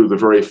through the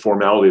very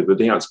formality of the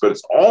dance. But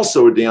it's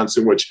also a dance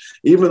in which,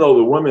 even though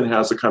the woman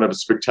has a kind of a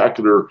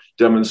spectacular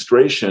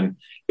demonstration,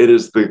 it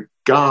is the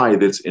guy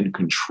that's in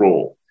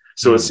control.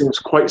 So it seems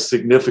quite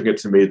significant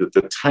to me that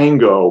the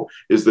tango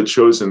is the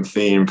chosen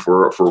theme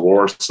for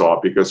Warsaw,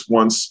 because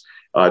once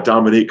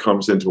Dominique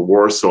comes into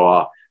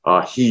Warsaw,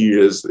 he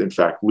is, in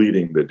fact,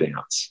 leading the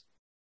dance.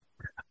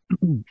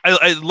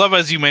 I love,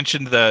 as you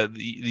mentioned,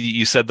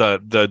 you said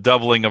the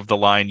doubling of the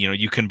line.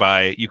 You can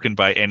buy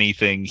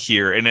anything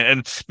here,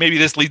 and maybe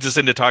this leads us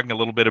into talking a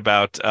little bit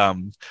about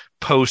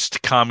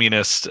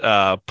post-communist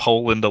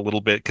Poland a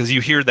little bit, because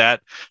you hear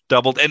that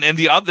doubled, and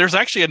there's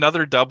actually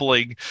another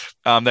doubling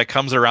that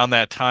comes around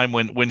that time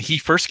when he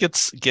first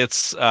gets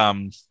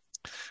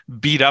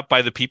beat up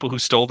by the people who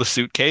stole the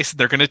suitcase.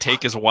 They're going to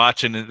take his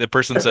watch, and the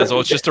person says, "Oh,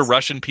 it's just a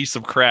Russian piece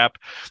of crap."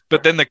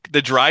 But then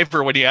the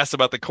driver, when he asks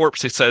about the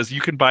corpse, he says,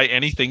 "You can buy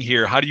anything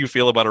here. How do you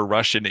feel about a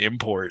Russian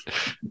import,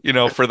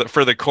 for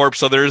the corpse?"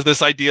 So there's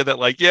this idea that,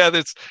 like, yeah,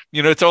 that's,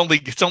 it's only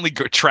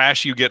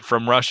trash you get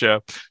from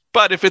Russia.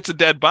 But if it's a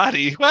dead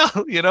body, well,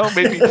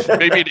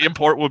 maybe an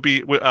import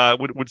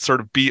would sort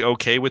of be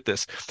okay with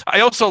this. I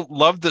also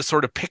love the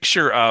sort of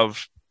picture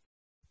of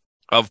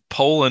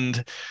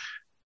Poland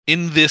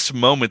in this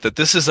moment, that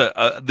this is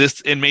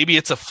and maybe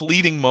it's a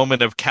fleeting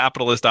moment of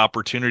capitalist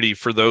opportunity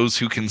for those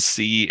who can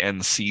see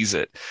and seize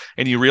it.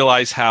 And you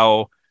realize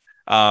how,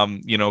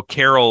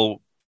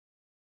 Carol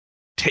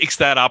takes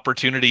that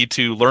opportunity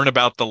to learn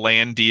about the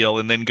land deal,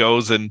 and then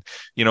goes and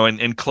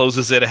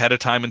closes it ahead of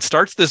time and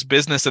starts this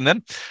business. And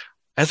then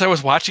as I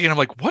was watching it, I'm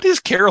like, what is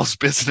Carol's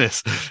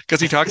business? Because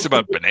he talks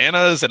about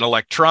bananas and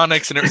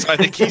electronics and everything. So I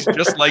think he's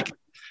just like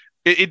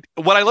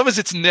what I love is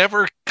it's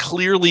never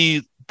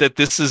clearly that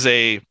this is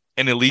an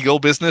illegal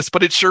business,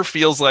 but it sure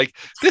feels like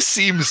this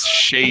seems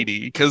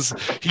shady because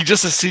he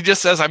just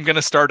says I'm going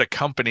to start a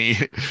company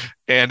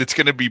and it's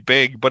going to be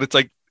big, but it's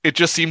like it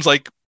just seems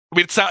like I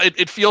mean,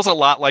 it feels a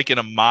lot like in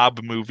a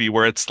mob movie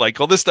where it's like,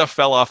 well, this stuff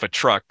fell off a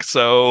truck,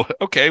 so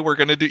okay, we're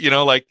gonna do,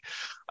 like,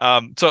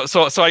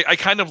 I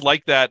kind of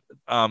like that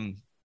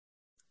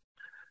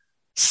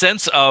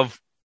sense of,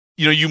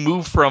 you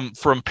move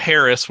from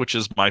Paris, which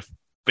is my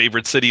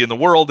favorite city in the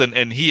world,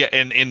 and he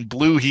and in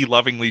Blue he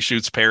lovingly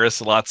shoots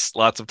Paris lots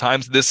of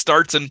times. This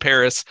starts in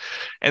Paris,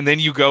 and then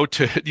you go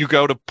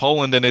to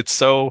Poland, and it's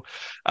so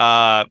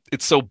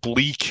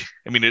bleak.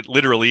 I mean, it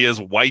literally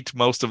is white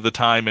most of the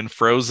time and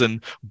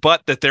frozen,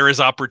 but that there is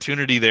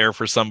opportunity there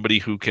for somebody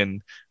who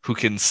can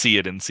see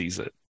it and sees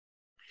it.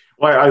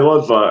 Well, I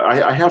love.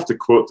 I have to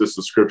quote this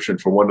description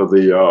from one of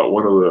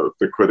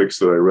the critics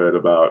that I read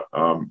about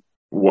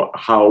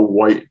how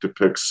White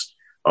depicts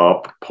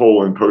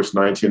Poland post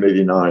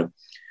 1989.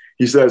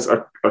 He says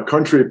a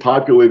country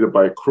populated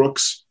by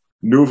crooks,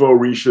 nouveau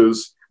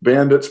riches,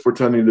 bandits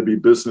pretending to be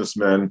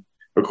businessmen.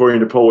 According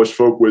to Polish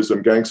folk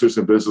wisdom, gangsters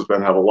and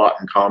businessmen have a lot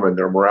in common.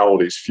 Their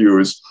moralities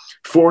fuse.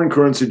 Foreign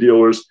currency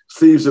dealers,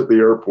 thieves at the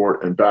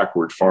airport, and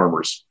backward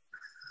farmers.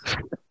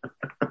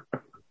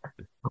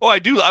 Oh, I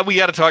do. We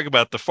got to talk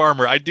about the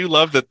farmer. I do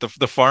love that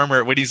the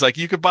farmer, when he's like,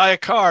 you could buy a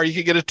car, you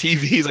could get a TV.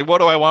 He's like, what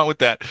do I want with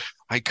that?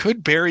 I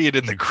could bury it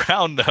in the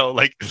ground though.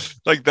 Like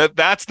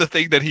that's the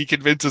thing that he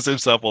convinces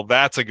himself. Well,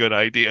 that's a good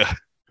idea.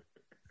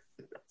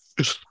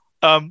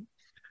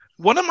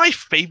 One of my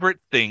favorite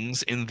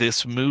things in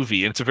this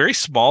movie, and it's a very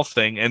small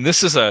thing, and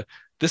this is a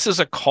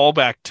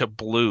callback to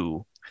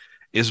Blue,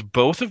 is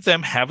both of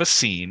them have a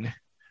scene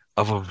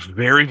of a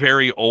very,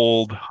 very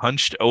old,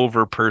 hunched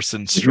over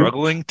person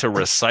struggling to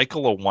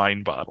recycle a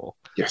wine bottle.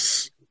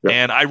 Yes. Yep.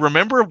 And I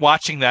remember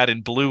watching that in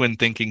Blue and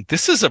thinking,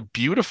 this is a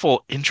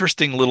beautiful,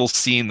 interesting little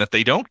scene that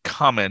they don't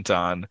comment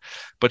on,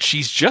 but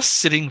she's just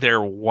sitting there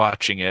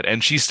watching it,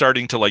 and she's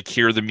starting to like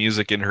hear the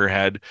music in her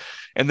head.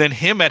 And then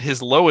him at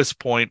his lowest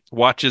point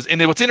watches.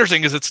 And what's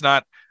interesting is it's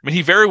not, I mean,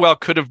 he very well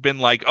could have been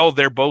like, oh,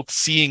 they're both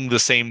seeing the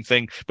same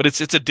thing, but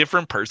it's a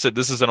different person.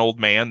 This is an old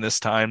man this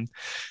time.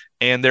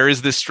 And there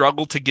is this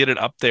struggle to get it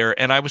up there.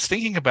 And I was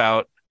thinking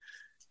about,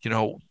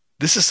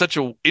 this is such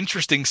an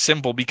interesting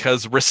symbol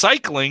because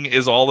recycling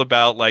is all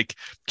about like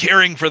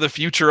caring for the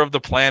future of the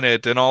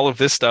planet and all of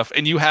this stuff.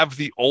 And you have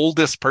the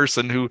oldest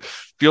person who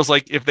feels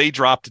like if they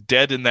dropped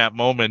dead in that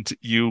moment,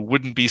 you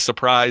wouldn't be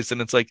surprised.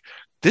 And it's like,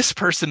 this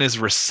person is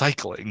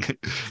recycling.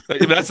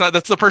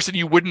 That's the person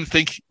you wouldn't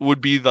think would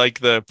be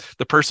like the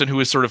person who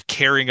is sort of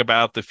caring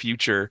about the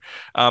future.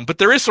 But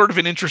there is sort of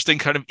an interesting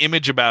kind of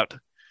image about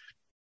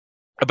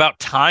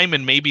time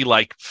and maybe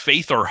like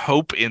faith or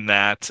hope in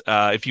that,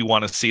 if you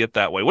want to see it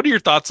that way. What are your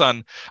thoughts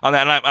on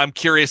that? And I'm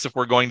curious if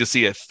we're going to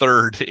see a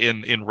third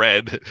in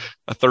Red,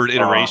 a third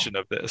iteration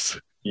of this.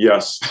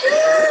 Yes,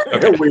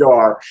 okay. We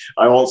are.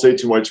 I won't say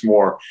too much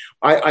more.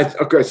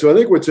 Okay, so I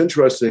think what's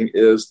interesting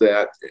is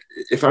that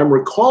if I'm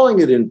recalling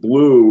it in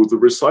Blue, the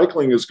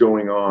recycling is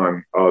going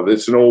on.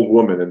 It's an old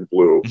woman in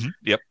Blue. Mm-hmm.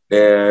 Yep.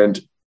 And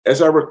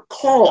as I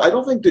recall, I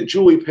don't think that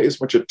Julie pays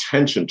much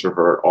attention to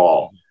her at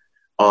all.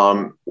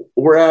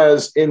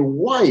 Whereas in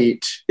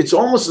White, it's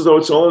almost as though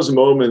it's all those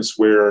moments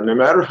where no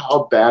matter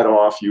how bad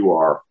off you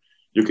are,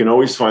 you can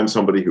always find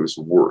somebody who's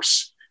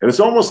worse. And it's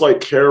almost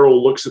like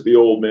Carol looks at the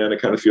old man and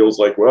kind of feels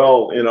like,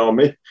 well,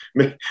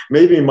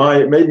 maybe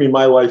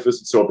my life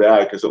isn't so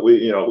bad because at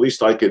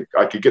least I could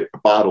get the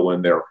bottle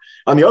in there.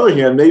 On the other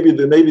hand, maybe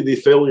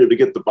the failure to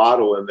get the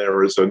bottle in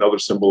there is another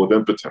symbol of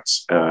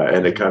impotence,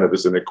 and it kind of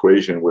is an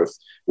equation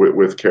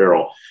with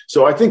Carol.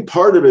 So I think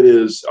part of it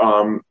is.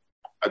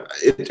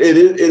 It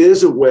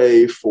is a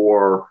way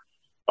for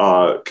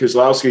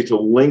Kieslowski to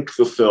link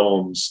the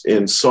films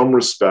in some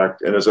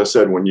respect. And as I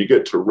said, when you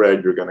get to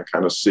Red, you're going to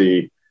kind of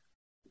see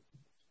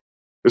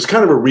there's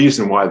kind of a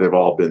reason why they've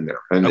all been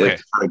there. And okay.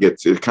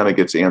 It kind of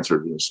gets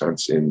answered in a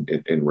sense in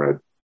Red.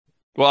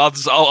 Well,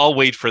 I'll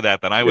wait for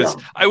that then. I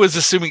was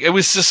assuming it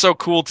was just so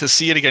cool to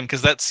see it again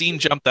because that scene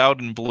jumped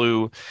out in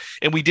Blue,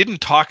 and we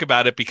didn't talk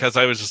about it because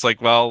I was just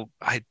like, well,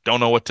 I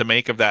don't know what to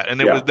make of that.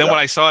 And when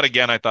I saw it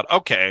again, I thought,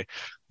 okay,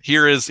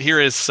 here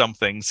is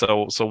something.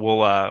 So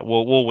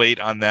we'll wait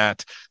on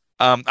that.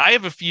 I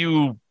have a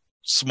few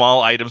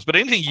small items, but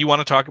anything you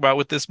want to talk about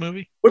with this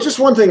movie? Well, just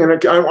one thing, and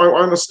I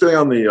want to stay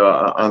on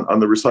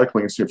the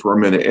recycling scene for a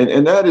minute,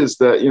 and that is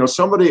that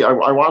somebody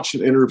I watched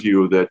an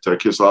interview that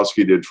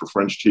Kieslowski did for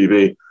French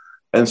TV,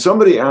 and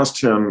somebody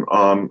asked him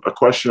a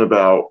question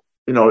about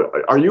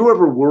are you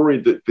ever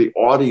worried that the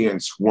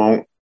audience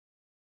won't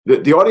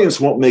make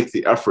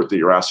the effort that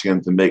you're asking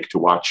them to make to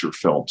watch your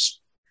films?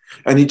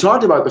 And he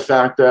talked about the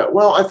fact that,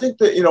 well, I think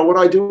that, what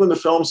I do in the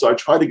films, I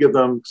try to give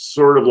them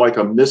sort of like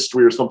a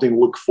mystery or something to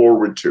look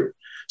forward to.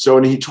 So,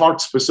 and he talked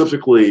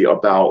specifically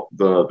about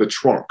the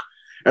trunk.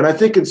 And I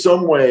think in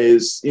some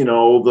ways, the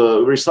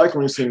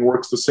recycling scene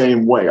works the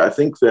same way. I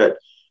think that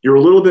you're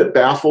a little bit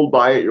baffled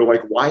by it. You're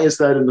like, why is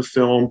that in the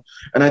film?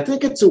 And I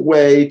think it's a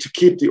way to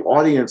keep the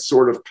audience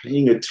sort of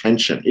paying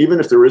attention, even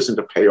if there isn't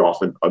a payoff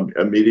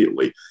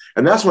immediately.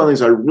 And that's one of the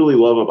things I really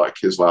love about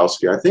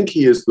Kieslowski. I think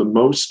he's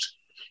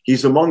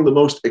among the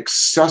most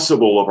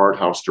accessible of art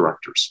house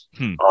directors.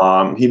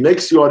 He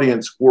makes the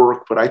audience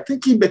work, but I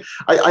think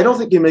I don't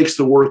think he makes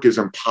the work as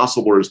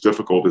impossible or as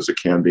difficult as it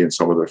can be in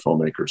some other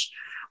filmmakers.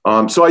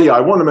 I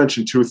want to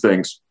mention two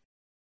things.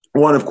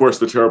 One, of course,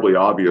 the terribly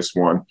obvious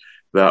one,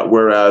 that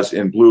whereas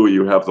in Blue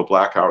you have the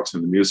blackouts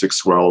and the music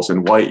swells,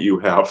 in White you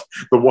have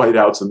the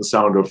whiteouts and the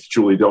sound of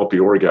Julie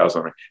Delpy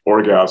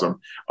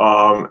orgasm.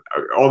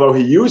 Although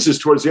he uses,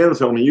 towards the end of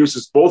the film, he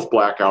uses both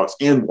blackouts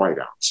and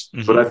whiteouts.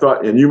 Mm-hmm. But I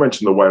thought, and you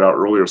mentioned the whiteout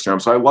earlier, Sam,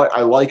 so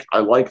I like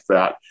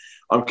that.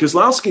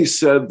 Kieslowski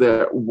said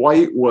that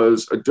white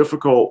was a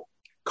difficult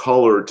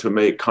color to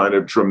make kind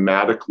of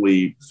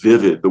dramatically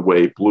vivid the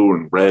way blue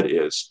and red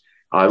is.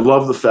 I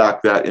love the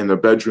fact that in the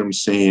bedroom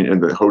scene, in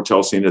the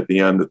hotel scene at the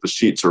end, that the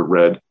sheets are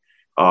red,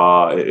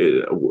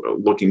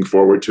 looking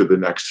forward to the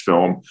next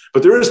film.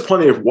 But there is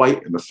plenty of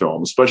white in the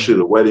film, especially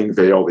the wedding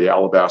veil, the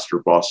alabaster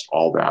bust,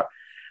 all that.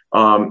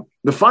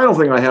 The final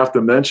thing I have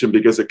to mention,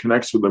 because it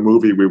connects with the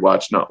movie we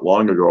watched not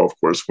long ago, of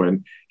course,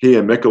 when he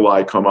and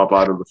Nikolai come up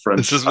out of the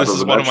French. This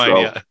is one of mine,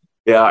 yeah.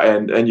 Yeah,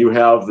 and you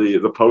have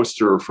the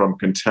poster from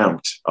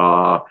Contempt,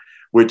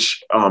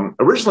 which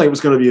originally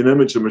was going to be an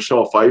image of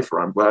Michelle Pfeiffer.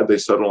 I'm glad they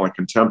settled on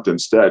Contempt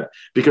instead,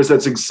 because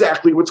that's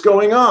exactly what's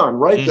going on,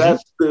 right? Mm-hmm.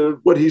 That's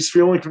what he's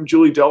feeling from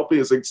Julie Delpy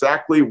is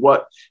exactly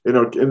what, in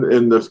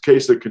the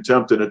case of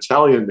Contempt, an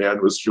Italian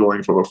man was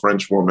feeling from a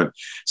French woman.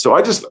 So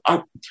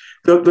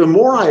the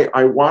more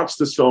I watch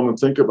this film and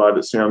think about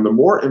it, Sam, the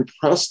more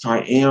impressed I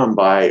am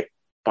by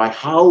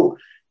how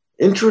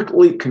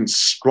intricately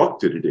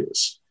constructed it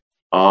is.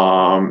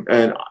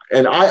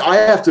 And I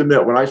have to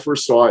admit, when I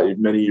first saw it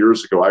many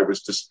years ago, I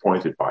was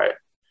disappointed by it.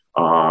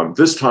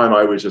 This time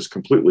I was just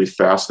completely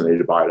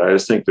fascinated by it. I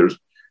just think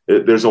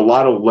there's a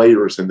lot of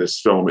layers in this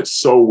film. It's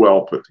so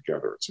well put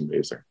together. It's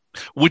amazing.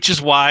 Which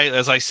is why,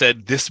 as I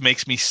said, this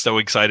makes me so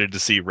excited to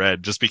see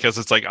Red, just because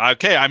it's like,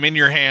 okay, I'm in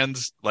your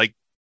hands. Like,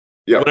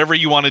 whatever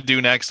you want to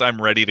do next,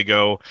 I'm ready to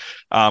go.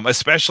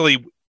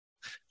 Especially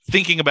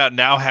thinking about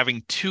now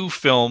having two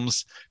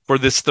films for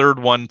this third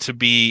one to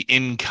be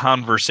in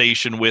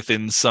conversation with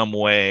in some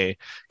way.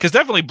 Because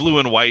definitely Blue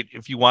and White,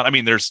 if you want, I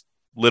mean, there's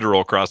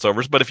literal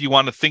crossovers, but if you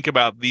want to think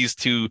about these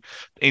two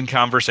in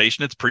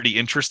conversation, it's pretty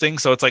interesting.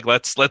 So it's like,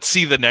 let's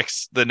see the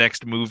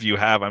next move you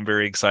have. I'm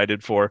very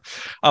excited for.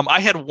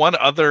 I had one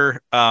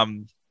other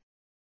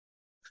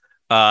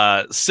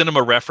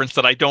cinema reference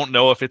that I don't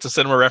know if it's a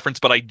cinema reference,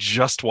 but I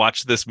just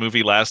watched this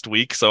movie last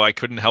week, so I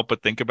couldn't help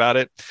but think about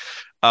it.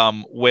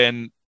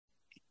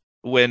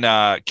 When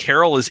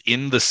Carol is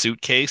in the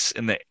suitcase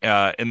in the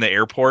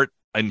airport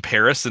in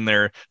Paris, and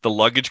the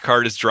luggage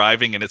cart is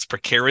driving, and it's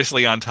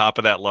precariously on top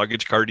of that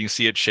luggage cart, and you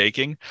see it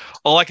shaking.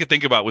 All I could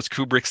think about was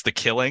Kubrick's The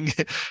Killing,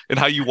 and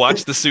how you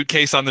watch the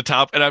suitcase on the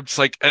top. And I'm just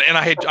like, and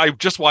I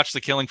just watched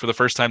The Killing for the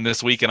first time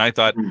this week, and I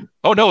thought,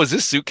 oh no, is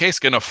this suitcase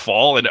gonna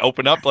fall and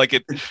open up like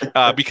it?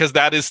 Because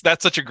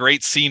that's such a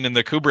great scene in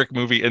the Kubrick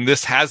movie, and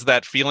this has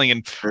that feeling.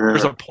 And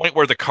there's a point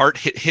where the cart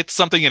hits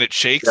something and it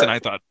shakes, and I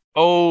thought,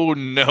 oh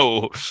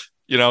no.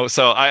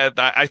 So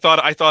I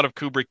thought of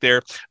Kubrick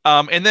there.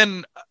 And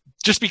then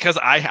just because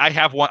I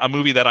have a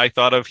movie that I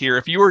thought of here,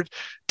 if you were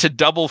to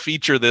double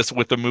feature this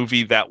with a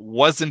movie that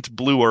wasn't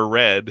Blue or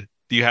Red,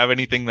 do you have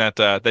anything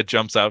that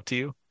jumps out to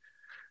you?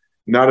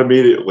 Not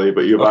immediately,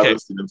 but you've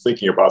obviously been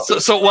thinking about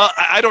this. So well,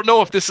 I don't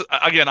know if this,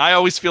 again, I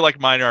always feel like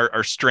mine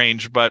are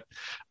strange, but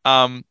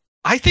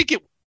I think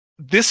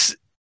this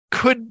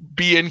could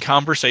be in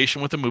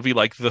conversation with a movie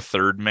like The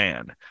Third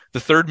Man. The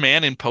Third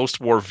Man in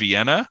post-war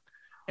Vienna.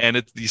 And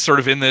it's sort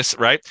of in this,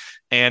 right?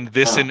 And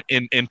this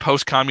in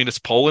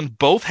post-communist Poland,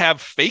 both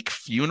have fake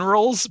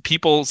funerals,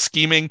 people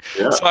scheming.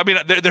 Yeah. So, I mean,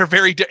 they're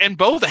very, and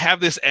both have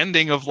this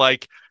ending of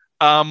like,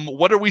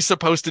 what are we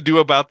supposed to do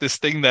about this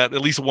thing that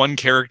at least one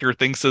character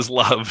thinks is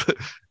love,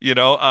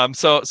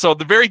 So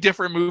the very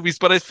different movies,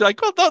 but I feel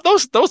like, well,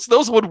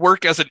 those would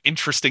work as an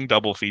interesting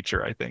double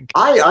feature, I think.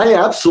 I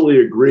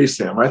absolutely agree,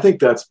 Sam. I think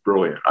that's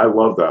brilliant. I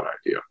love that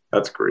idea.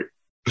 That's great.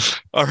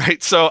 All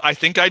right, so I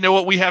think I know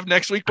what we have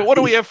next week, but what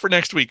do we have for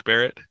next week,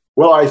 Barrett?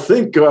 Well, I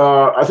think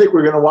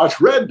we're going to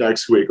watch Red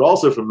next week,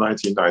 also from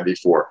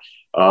 1994.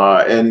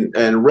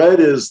 And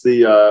Red is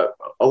a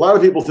lot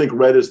of people think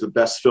Red is the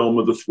best film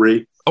of the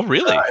three. Oh,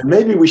 really?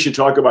 Maybe we should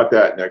talk about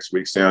that next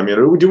week, Sam.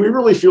 Do we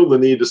really feel the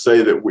need to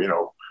say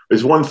that,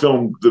 is one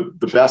film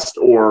the best,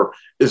 or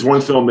is one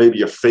film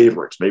maybe a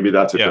favorite? Maybe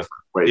that's a different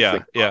way to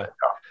think about it.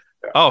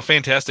 Oh,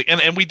 fantastic.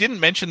 And we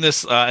didn't mention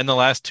this in the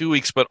last 2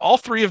 weeks, but all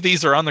three of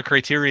these are on the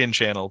Criterion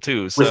channel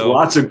too. So. With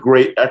lots of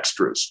great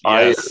extras.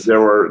 Yes.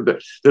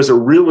 There's a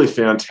really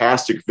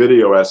fantastic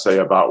video essay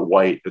about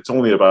White. It's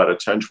only about a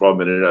 10,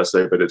 12-minute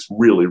essay, but it's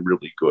really,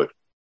 really good.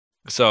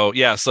 So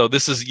yeah, so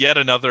this is yet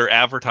another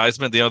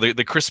advertisement. You know,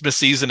 the Christmas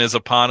season is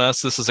upon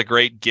us. This is a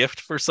great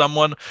gift for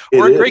someone, It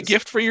or a great is.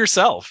 gift for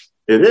yourself.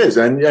 It is,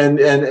 and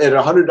at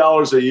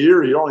 $100 a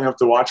year, you don't have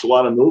to watch a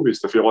lot of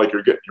movies to feel like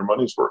you're getting your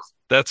money's worth.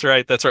 That's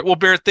right. That's right. Well,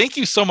 Barrett, thank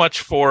you so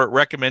much for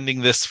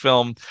recommending this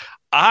film.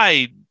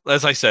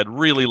 As I said,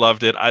 really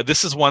loved it.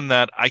 This is one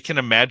that I can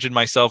imagine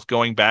myself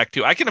going back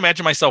to. I can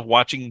imagine myself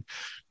watching.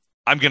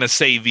 I'm going to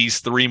say these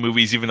three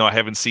movies, even though I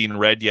haven't seen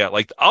Red yet.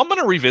 Like, I'm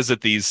going to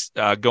revisit these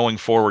going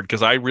forward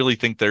because I really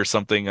think there's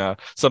something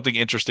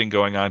interesting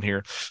going on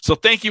here. So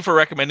thank you for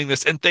recommending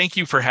this, and thank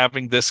you for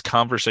having this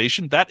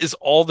conversation. That is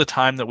all the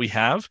time that we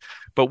have,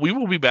 but we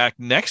will be back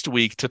next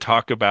week to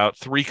talk about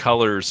Three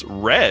Colors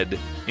Red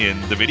in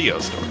the video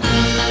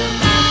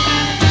store.